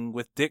ending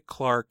with Dick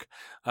Clark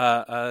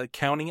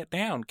counting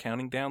down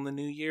the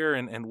new year,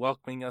 and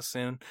welcoming us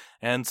in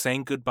and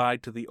saying goodbye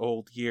to the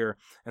old year.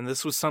 And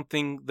this was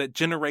something that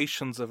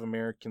generations of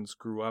Americans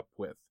grew up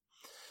with.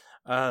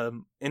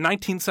 In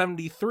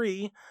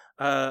 1973,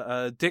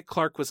 Dick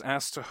Clark was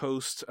asked to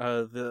host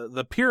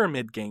the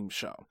Pyramid Game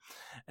Show,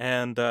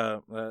 and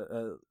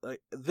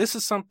this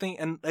is something,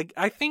 and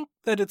I think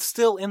that it's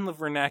still in the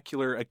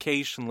vernacular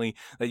occasionally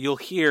that you'll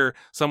hear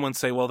someone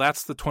say, "Well,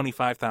 that's the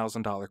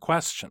 $25,000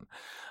 question,"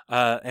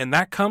 and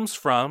that comes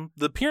from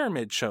the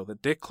Pyramid Show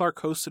that Dick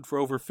Clark hosted for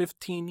over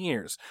 15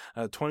 years,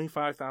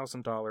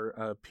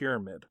 $25,000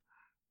 pyramid.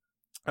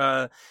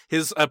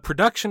 His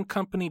production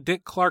company,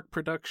 Dick Clark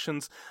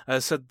Productions,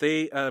 said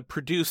they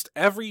produced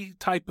every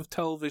type of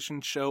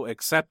television show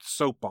except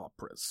soap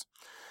operas.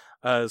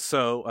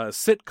 So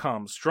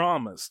sitcoms,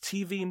 dramas,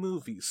 TV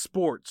movies,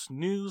 sports,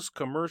 news,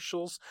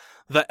 commercials.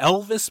 The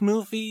Elvis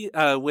movie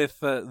with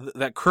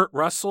that Kurt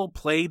Russell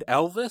played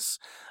Elvis,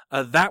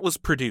 that was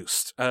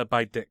produced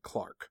by Dick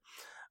Clark.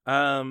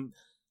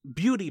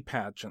 Beauty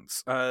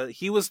pageants.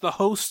 He was the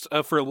host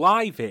for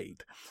Live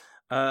Aid.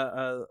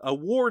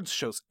 Awards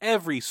shows,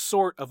 every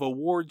sort of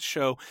awards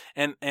show,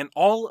 and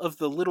all of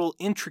the little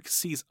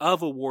intricacies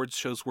of awards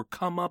shows were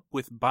come up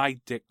with by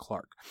Dick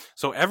Clark.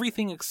 So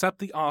everything except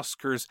the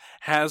Oscars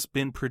has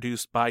been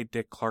produced by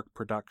Dick Clark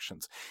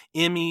Productions.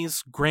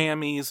 Emmys,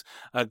 Grammys,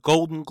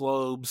 Golden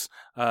Globes,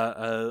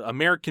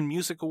 American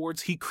Music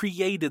Awards. He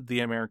created the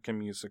American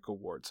Music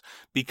Awards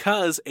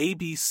because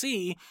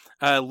ABC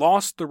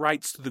lost the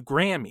rights to the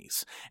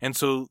Grammys, and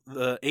so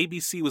the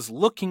ABC was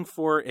looking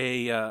for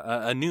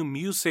a new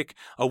music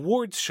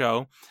awards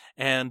show,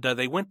 and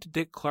they went to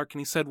Dick Clark,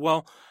 and he said,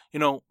 well,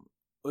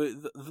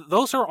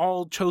 those are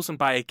all chosen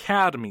by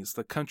academies,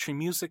 the Country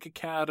Music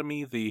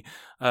Academy, the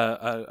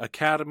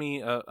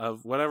Academy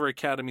of whatever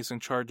academy's in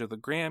charge of the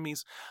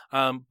Grammys,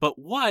 but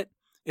what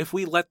if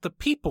we let the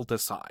people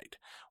decide?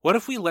 What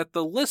if we let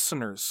the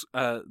listeners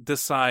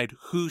decide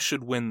who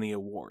should win the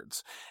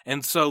awards?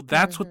 And so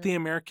that's what the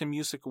American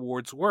Music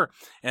Awards were.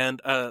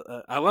 And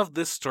I love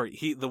this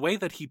story. The way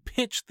that he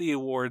pitched the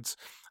awards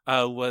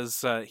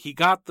was he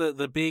got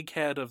the big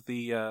head of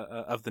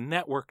the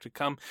network to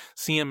come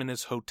see him in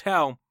his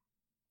hotel.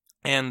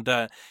 And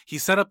he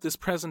set up this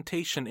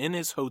presentation in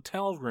his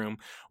hotel room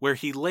where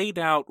he laid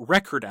out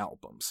record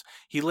albums.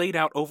 He laid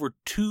out over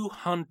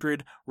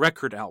 200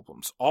 record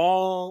albums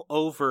all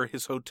over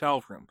his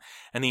hotel room.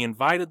 And he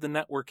invited the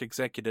network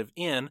executive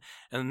in,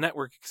 and the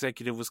network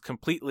executive was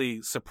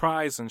completely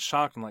surprised and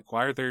shocked and like,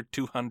 why are there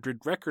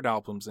 200 record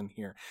albums in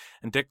here?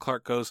 And Dick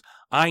Clark goes,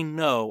 I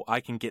know I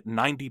can get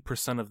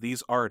 90% of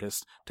these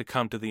artists to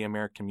come to the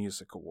American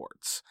Music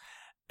Awards.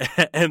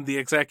 And the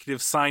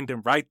executive signed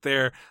him right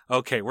there.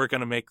 Okay, we're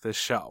going to make this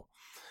show.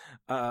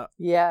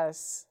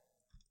 Yes.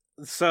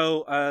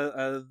 So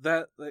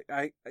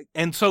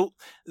so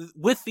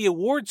with the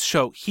awards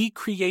show, he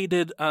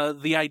created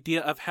the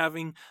idea of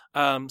having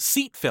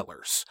seat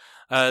fillers.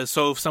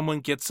 So if someone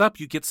gets up,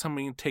 you get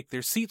somebody to take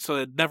their seat, so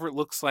it never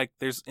looks like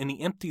there's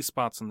any empty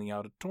spots in the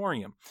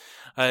auditorium.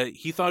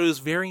 He thought it was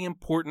very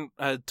important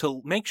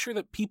to make sure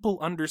that people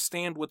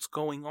understand what's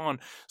going on.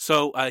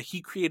 So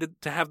he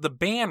created to have the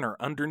banner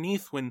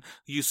underneath when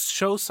you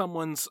show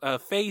someone's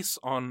face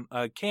on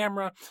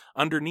camera.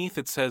 Underneath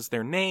it says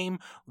their name,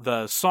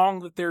 the song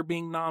that they're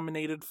being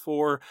nominated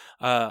for,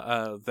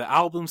 the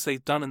albums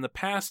they've done in the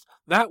past.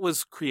 That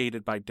was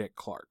created by Dick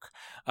Clark.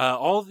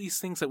 All of these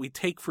things that we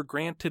take for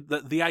granted,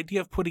 the idea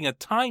of putting a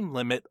time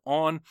limit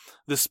on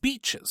the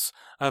speeches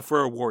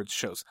for awards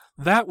shows,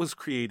 that was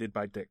created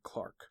by Dick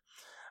Clark.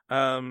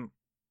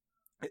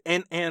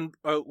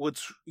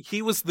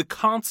 He was the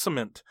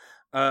consummate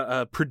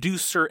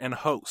producer and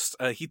host.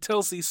 He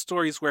tells these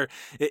stories where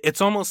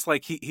it's almost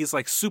like he's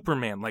like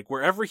Superman. Like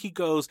wherever he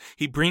goes,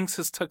 he brings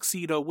his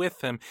tuxedo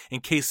with him in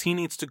case he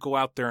needs to go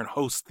out there and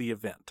host the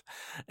event.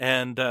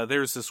 And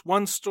there's this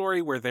one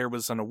story where there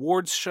was an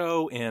awards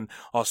show in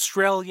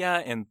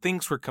Australia and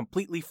things were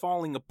completely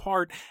falling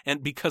apart.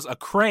 And because a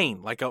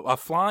crane, like a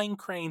flying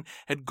crane,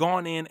 had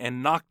gone in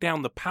and knocked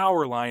down the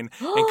power line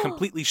and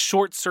completely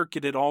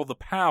short-circuited all the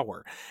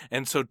power.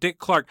 And so Dick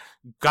Clark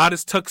got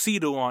his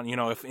tuxedo on,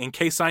 in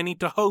case I need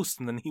to host.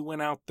 And then he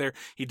went out there,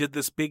 he did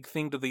this big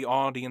thing to the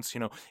audience,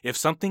 if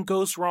something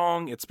goes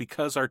wrong, it's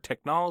because our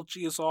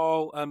technology is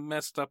all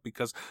messed up,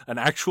 because an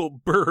actual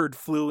bird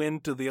flew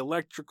into the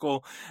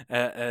electrical,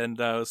 and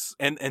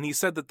he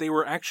said that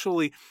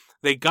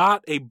they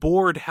got a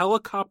board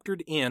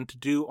helicoptered in to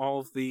do all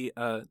of the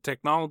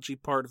technology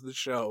part of the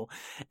show,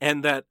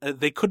 and that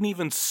they couldn't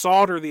even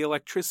solder the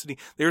electricity.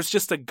 There's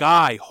just a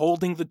guy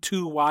holding the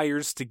two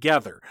wires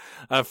together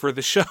for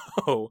the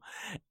show.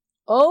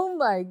 Oh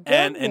my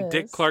goodness. And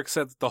Dick Clark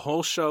said that the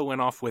whole show went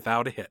off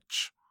without a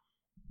hitch.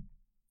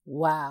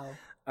 Wow.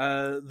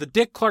 the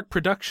Dick Clark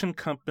Production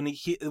Company,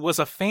 it was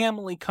a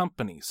family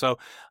company. So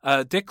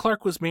Dick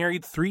Clark was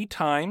married 3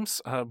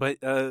 times, but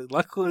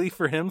luckily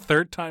for him,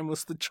 3rd time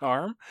was the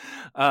charm.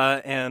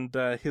 And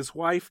his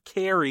wife,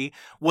 Carrie,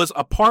 was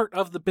a part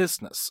of the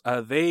business.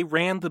 They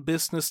ran the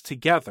business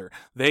together.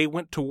 They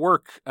went to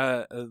work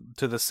to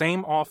the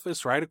same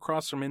office right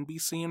across from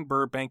NBC in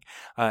Burbank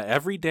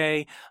every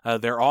day.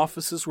 Their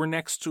offices were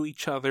next to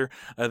each other.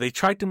 They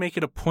tried to make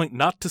it a point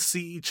not to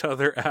see each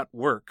other at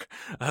work,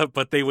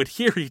 but they would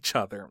hear each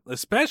other,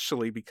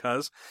 especially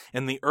because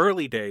in the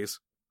early days,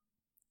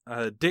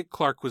 Dick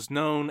Clark was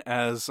known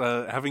as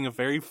having a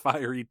very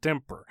fiery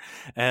temper,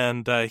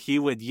 and he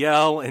would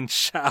yell and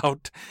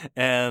shout,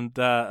 and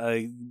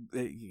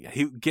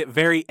he would get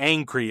very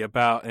angry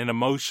about and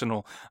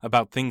emotional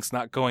about things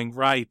not going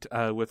right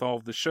with all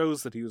of the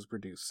shows that he was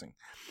producing.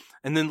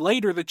 And then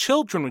later, the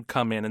children would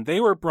come in, and they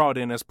were brought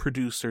in as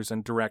producers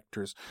and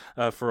directors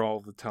for all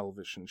the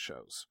television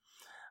shows.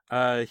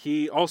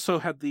 He also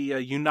had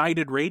the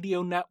United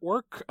Radio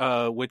Network,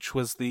 which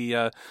was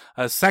the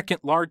second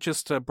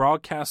largest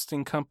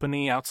broadcasting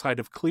company outside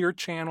of Clear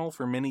Channel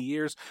for many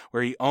years,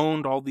 where he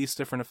owned all these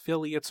different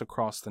affiliates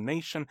across the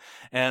nation.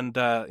 And,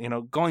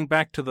 going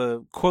back to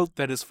the quote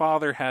that his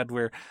father had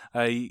where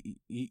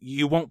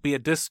you won't be a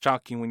disc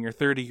jockey when you're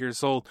 30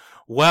 years old,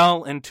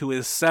 well into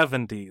his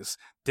 70s,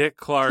 Dick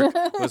Clark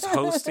was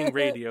hosting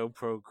radio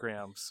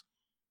programs.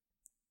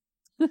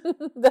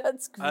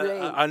 That's great.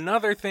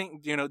 Another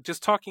thing,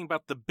 just talking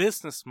about the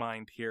business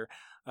mind here,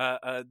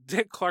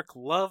 Dick Clark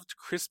loved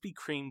Krispy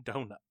Kreme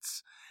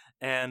donuts.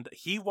 And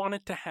he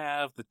wanted to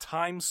have the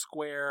Times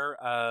Square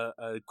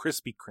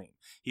Krispy Kreme.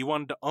 He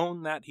wanted to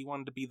own that. He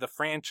wanted to be the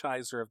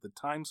franchiser of the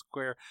Times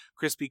Square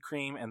Krispy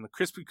Kreme. And the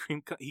Krispy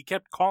Kreme, he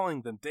kept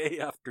calling them day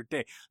after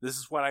day. This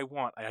is what I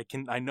want.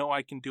 I know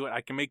I can do it. I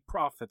can make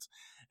profits.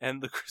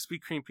 And the Krispy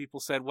Kreme people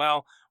said,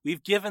 well,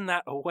 we've given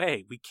that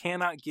away. We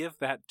cannot give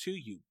that to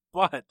you.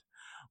 But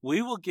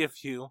we will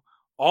give you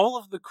all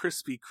of the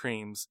Krispy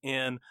Kremes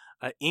in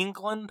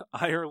England,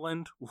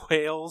 Ireland,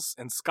 Wales,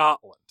 and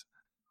Scotland.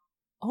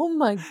 Oh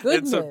my goodness.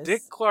 And so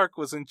Dick Clark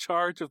was in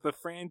charge of the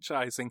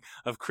franchising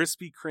of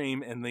Krispy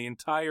Kreme in the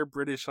entire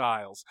British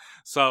Isles.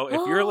 So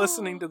if you're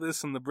listening to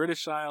this in the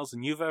British Isles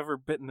and you've ever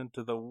bitten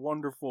into the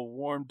wonderful,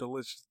 warm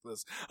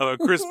deliciousness of a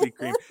Krispy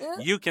Kreme,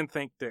 you can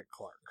thank Dick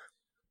Clark.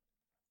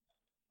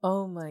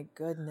 Oh my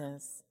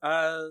goodness.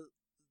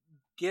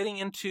 Getting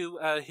into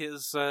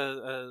his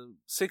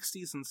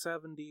 60s and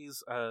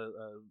 70s,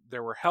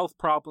 there were health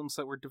problems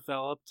that were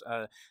developed.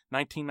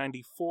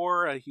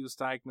 1994, he was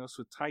diagnosed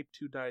with type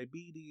 2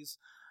 diabetes.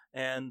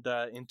 And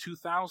in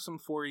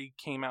 2004, he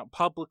came out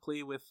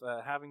publicly with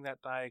having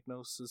that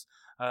diagnosis.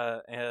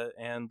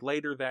 And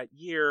later that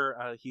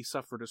year, he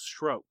suffered a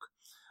stroke.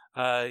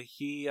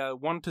 He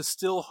wanted to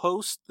still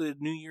host the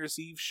New Year's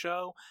Eve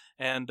show,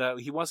 and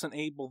he wasn't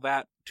able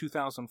that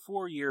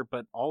 2004 year,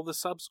 but all the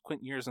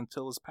subsequent years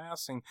until his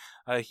passing,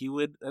 he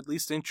would at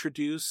least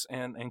introduce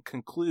and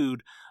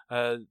conclude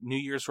New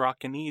Year's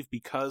Rockin' Eve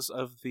because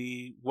of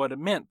what it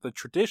meant, the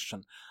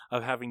tradition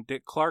of having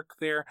Dick Clark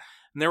there.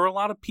 And there were a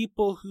lot of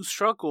people who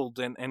struggled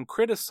and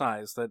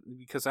criticized that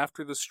because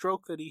after the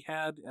stroke that he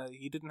had,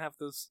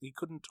 he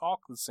couldn't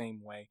talk the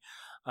same way,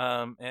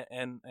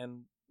 and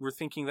we're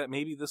thinking that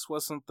maybe this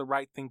wasn't the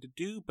right thing to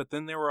do, but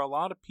then there were a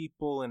lot of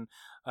people in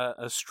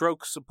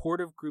stroke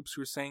supportive groups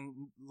who were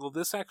saying, well,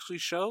 this actually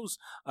shows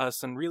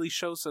us and really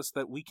shows us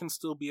that we can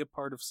still be a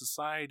part of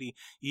society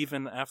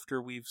even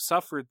after we've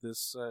suffered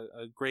this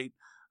great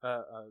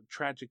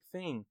tragic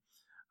thing.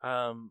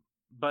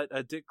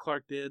 But Dick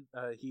Clark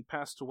he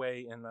passed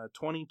away in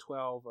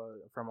 2012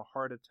 from a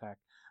heart attack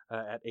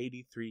at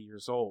 83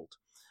 years old.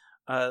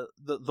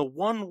 The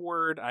one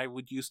word I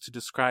would use to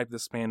describe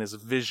this man is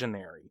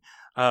visionary.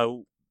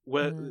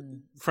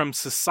 From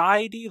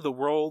society, the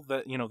role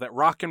that, that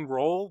rock and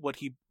roll, what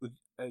he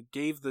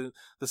gave the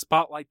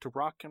spotlight to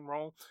rock and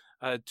roll,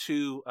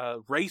 to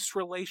race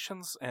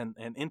relations and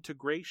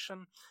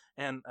integration,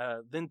 and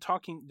then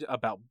talking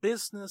about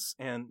business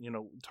and,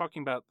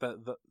 talking about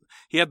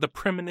he had the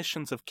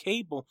premonitions of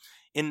cable.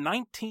 In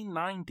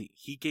 1990,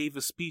 he gave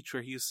a speech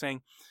where he was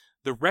saying,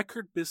 the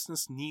record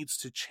business needs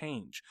to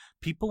change.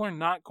 People are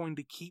not going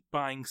to keep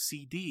buying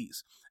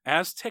CDs.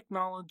 As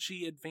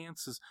technology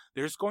advances,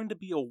 there's going to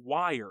be a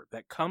wire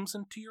that comes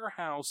into your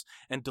house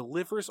and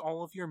delivers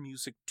all of your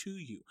music to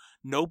you.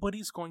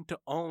 Nobody's going to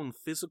own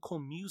physical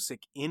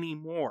music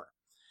anymore.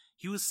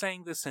 He was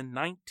saying this in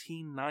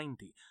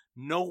 1990.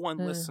 No one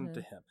listened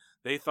to him.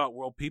 They thought,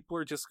 well, people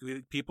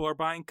are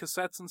buying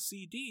cassettes and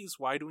CDs.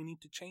 Why do we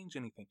need to change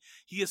anything?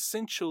 He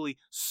essentially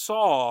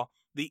saw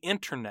the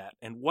internet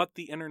and what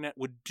the internet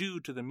would do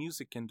to the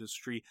music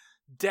industry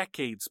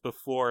decades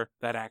before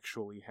that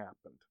actually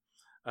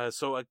happened.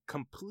 So a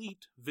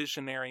complete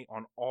visionary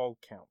on all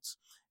counts.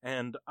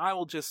 And I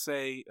will just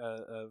say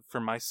for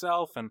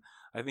myself, and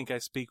I think I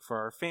speak for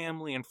our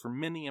family and for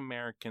many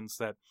Americans,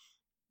 that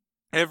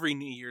every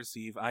New Year's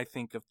Eve I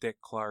think of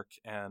Dick Clark,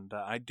 and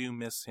I do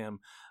miss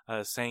him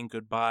saying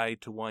goodbye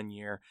to one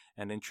year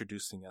and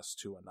introducing us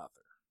to another.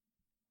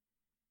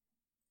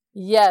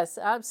 Yes,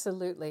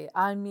 absolutely.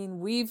 I mean,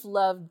 we've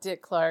loved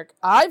Dick Clark.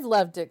 I've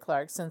loved Dick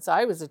Clark since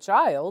I was a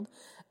child.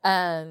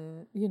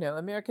 And,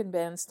 American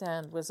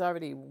Bandstand was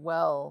already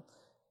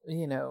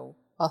you know,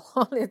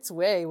 on its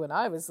way when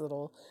I was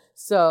little.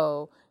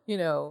 So,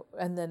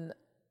 and then,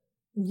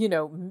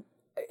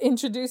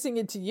 introducing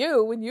it to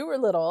you when you were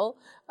little,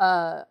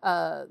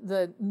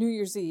 the New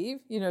Year's Eve,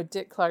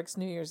 Dick Clark's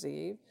New Year's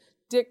Eve.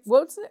 Dick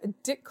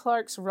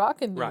Clark's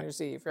Rockin' New Year's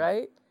Eve,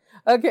 right?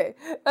 Okay.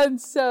 And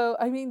so,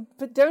 I mean,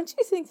 but don't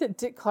you think that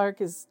Dick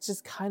Clark is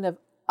just kind of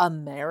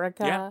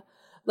America? Yeah.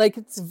 Like,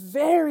 it's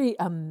very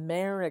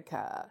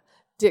America,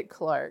 Dick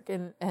Clark,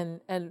 and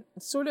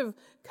sort of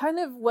kind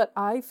of what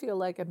I feel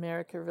like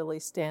America really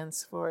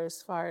stands for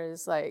as far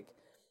as like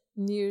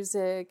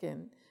music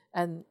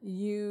and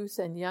youth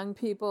and young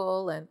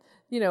people. And,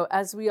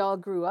 as we all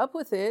grew up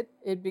with it,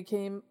 it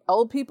became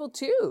old people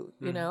too,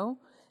 you know?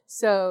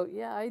 So,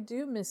 yeah, I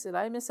do miss it.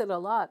 I miss it a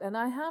lot. And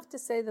I have to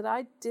say that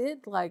I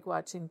did like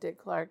watching Dick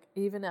Clark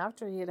even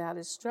after he had had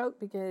his stroke,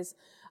 because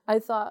I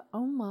thought,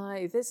 oh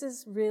my, this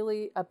is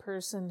really a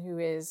person who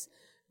is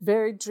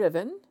very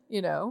driven,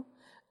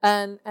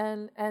 and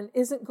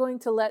isn't going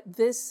to let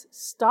this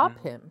stop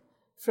him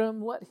from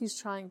what he's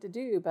trying to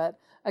do. But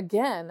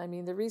again, I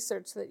mean, the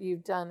research that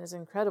you've done is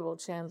incredible,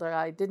 Chandler.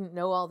 I didn't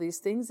know all these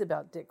things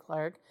about Dick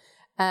Clark,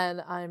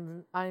 and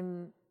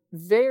I'm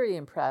very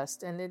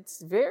impressed, and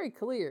it's very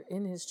clear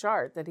in his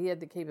chart that he had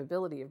the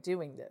capability of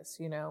doing this,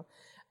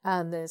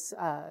 and this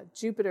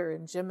Jupiter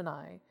and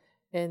Gemini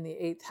in the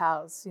 8th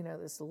house,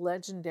 this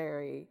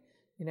legendary,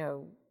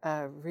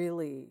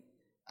 really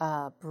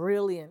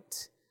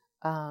brilliant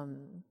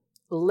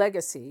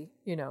legacy,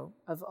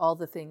 of all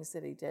the things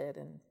that he did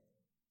and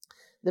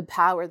the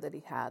power that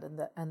he had and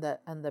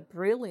the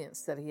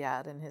brilliance that he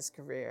had in his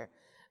career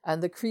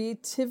and the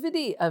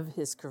creativity of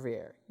his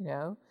career,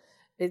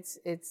 It's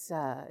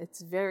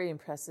very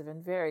impressive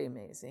and very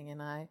amazing, and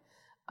I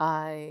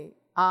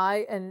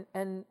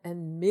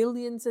and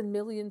millions and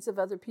millions of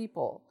other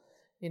people,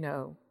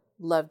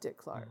 love Dick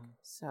Clark.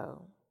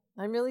 So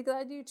I'm really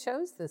glad you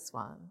chose this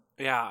one.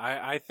 Yeah,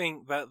 I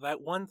think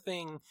that one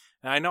thing,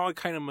 and I know I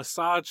kind of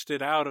massaged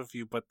it out of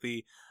you, but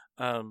the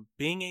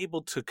being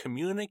able to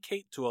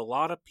communicate to a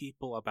lot of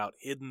people about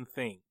hidden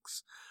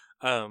things.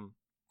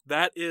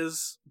 That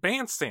is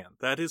Bandstand.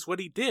 That is what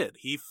he did.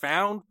 He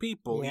found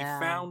people, he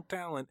found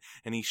talent,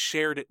 and he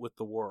shared it with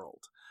the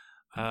world.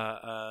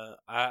 The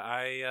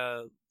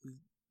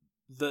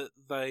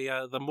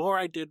more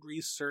I did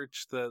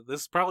research,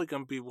 this is probably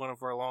going to be one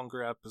of our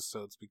longer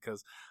episodes,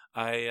 because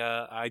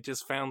I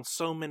just found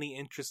so many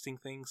interesting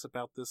things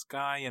about this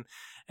guy,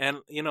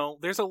 and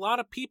there's a lot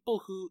of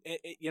people who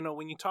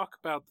when you talk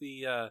about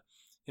the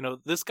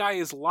this guy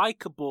is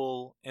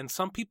likable, and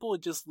some people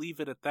would just leave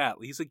it at that.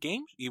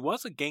 He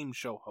was a game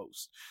show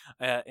host,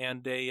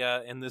 and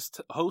this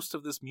host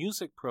of this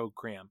music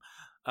program.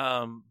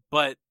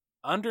 But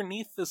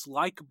underneath this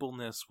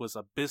likableness was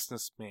a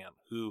businessman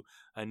who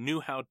knew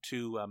how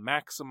to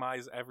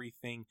maximize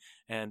everything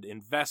and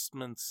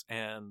investments,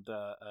 and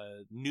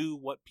knew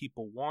what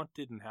people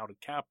wanted and how to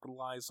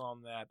capitalize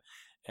on that,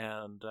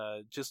 and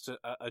just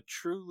a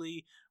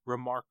truly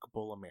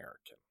remarkable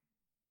American.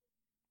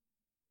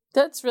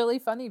 That's really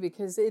funny,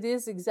 because it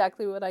is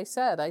exactly what I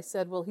said. I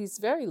said, well, he's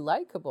very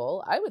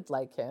likable. I would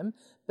like him,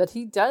 but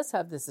he does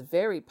have this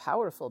very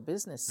powerful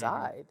business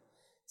side.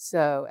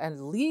 So, and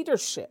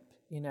leadership,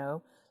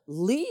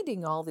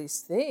 leading all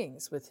these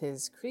things with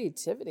his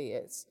creativity.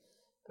 It's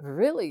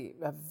really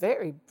a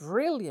very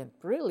brilliant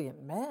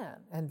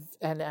man.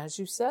 And as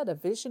you said, a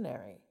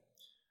visionary.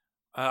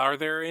 Are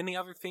there any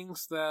other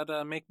things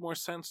that make more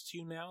sense to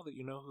you now that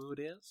you know who it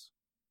is?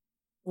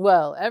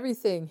 Well,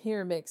 everything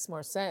here makes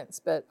more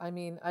sense, but I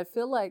mean, I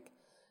feel like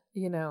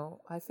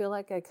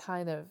I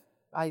kind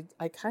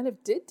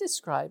of did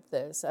describe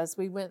this as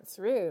we went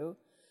through,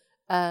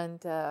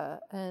 and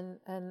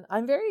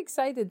I'm very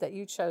excited that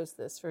you chose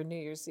this for New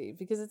Year's Eve,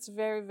 because it's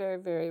very, very,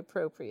 very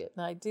appropriate,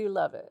 and I do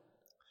love it.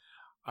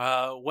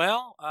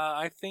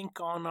 I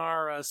think on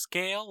our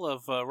scale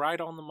of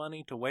right on the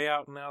money to way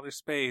out in outer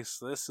space,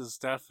 this is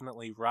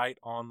definitely right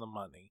on the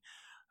money.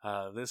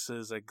 This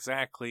is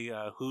exactly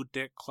who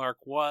Dick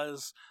Clark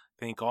was. I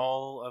think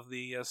all of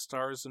the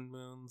stars and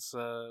moons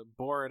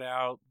bore it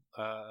out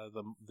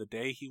the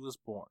day he was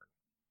born.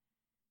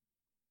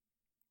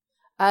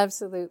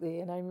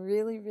 Absolutely, and I'm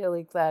really,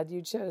 really glad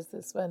you chose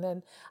this one.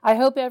 And I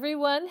hope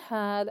everyone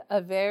had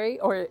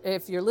or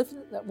if you're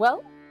listening,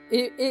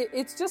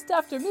 it's just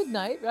after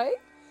midnight, right?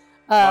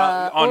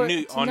 On New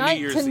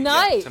Year's Eve.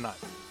 Tonight. Yeah, tonight.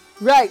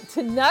 Right,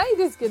 tonight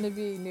is going to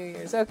be New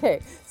Year's. Okay,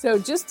 so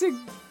just to,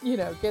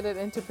 get it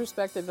into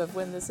perspective of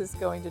when this is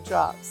going to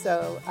drop.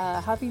 So,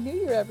 Happy New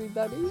Year,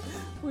 everybody.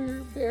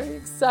 We're very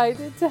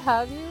excited to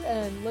have you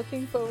and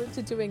looking forward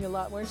to doing a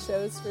lot more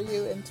shows for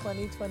you in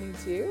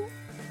 2022.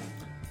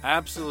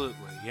 Absolutely,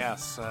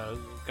 yes.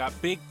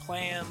 Got big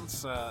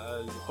plans.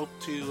 Hope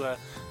to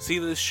see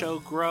this show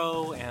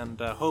grow, and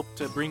hope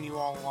to bring you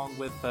all along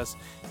with us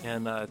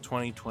in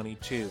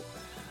 2022.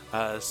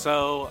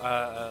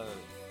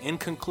 In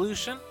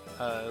conclusion,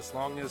 As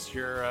long as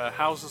your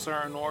houses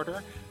are in order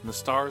and the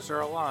stars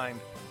are aligned,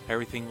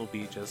 everything will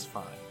be just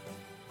fine.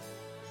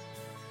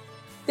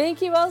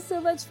 Thank you all so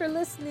much for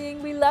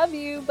listening. We love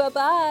you.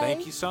 Bye-bye.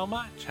 Thank you so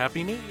much.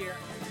 Happy New Year.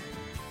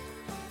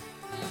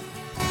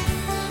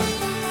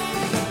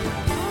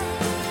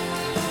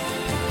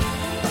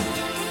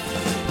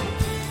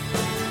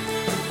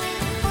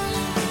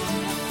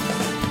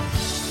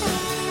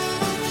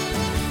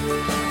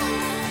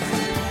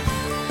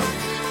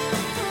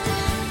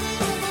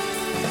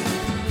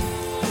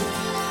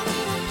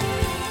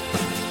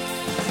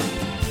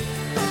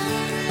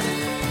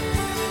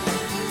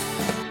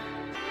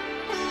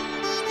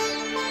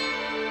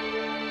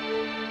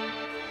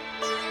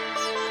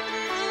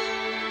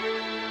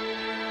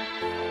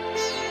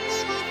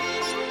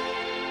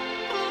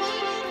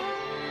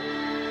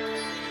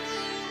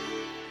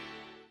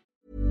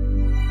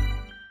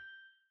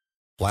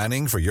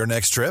 Planning for your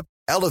next trip?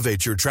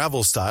 Elevate your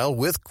travel style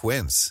with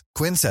Quince.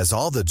 Quince has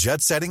all the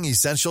jet-setting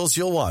essentials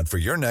you'll want for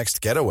your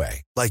next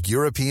getaway, like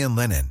European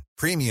linen,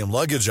 premium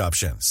luggage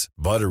options,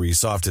 buttery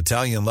soft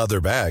Italian leather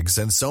bags,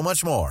 and so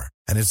much more.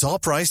 And it's all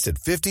priced at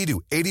 50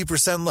 to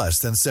 80% less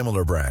than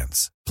similar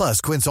brands. Plus,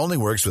 Quince only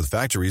works with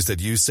factories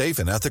that use safe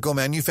and ethical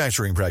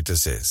manufacturing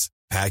practices.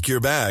 Pack your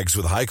bags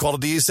with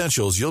high-quality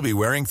essentials you'll be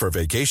wearing for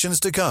vacations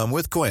to come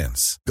with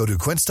Quince. Go to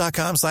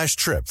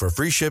quince.com/trip for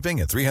free shipping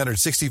and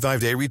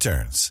 365-day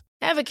returns.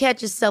 Ever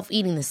catch yourself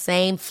eating the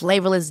same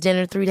flavorless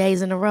dinner 3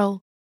 days in a row?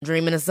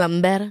 Dreaming of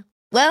something better?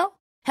 Well,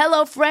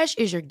 HelloFresh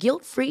is your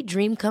guilt-free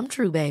dream come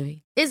true,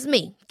 baby. It's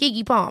me,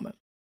 Keke Palmer.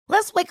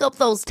 Let's wake up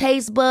those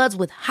taste buds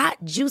with hot,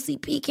 juicy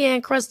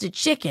pecan-crusted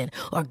chicken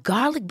or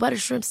garlic butter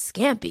shrimp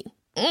scampi.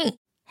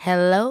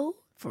 Hello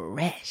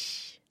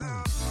Fresh.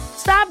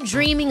 Stop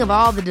dreaming of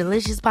all the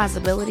delicious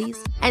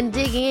possibilities and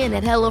dig in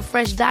at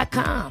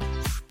HelloFresh.com.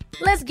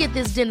 Let's get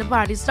this dinner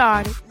party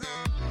started.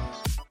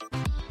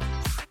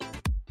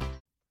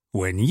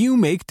 When you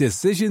make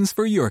decisions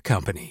for your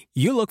company,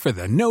 you look for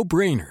the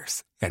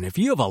no-brainers. And if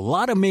you have a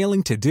lot of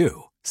mailing to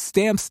do,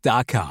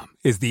 Stamps.com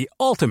is the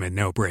ultimate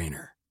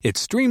no-brainer. It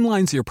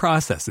streamlines your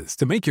processes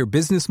to make your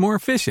business more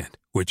efficient,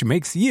 which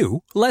makes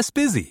you less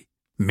busy.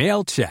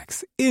 Mail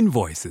checks,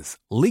 invoices,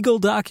 legal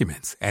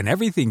documents, and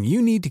everything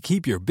you need to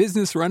keep your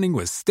business running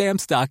with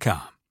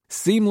Stamps.com.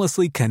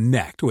 Seamlessly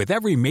connect with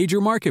every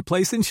major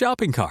marketplace and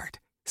shopping cart.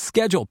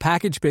 Schedule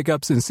package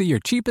pickups and see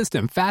your cheapest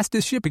and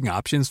fastest shipping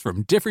options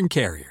from different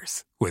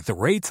carriers. With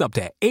rates up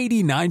to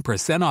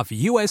 89% off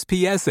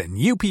USPS and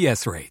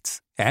UPS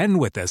rates.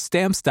 And with the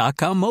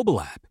Stamps.com mobile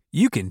app,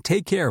 you can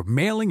take care of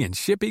mailing and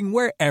shipping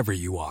wherever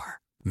you are.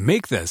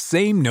 Make the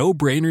same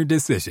no-brainer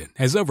decision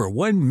as over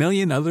 1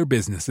 million other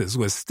businesses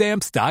with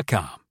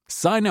Stamps.com.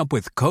 Sign up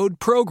with code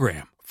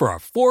PROGRAM for a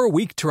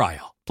 4-week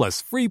trial,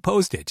 plus free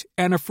postage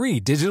and a free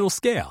digital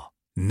scale.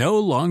 No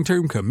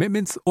long-term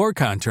commitments or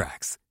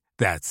contracts.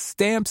 That's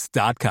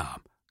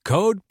Stamps.com.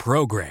 Code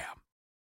PROGRAM.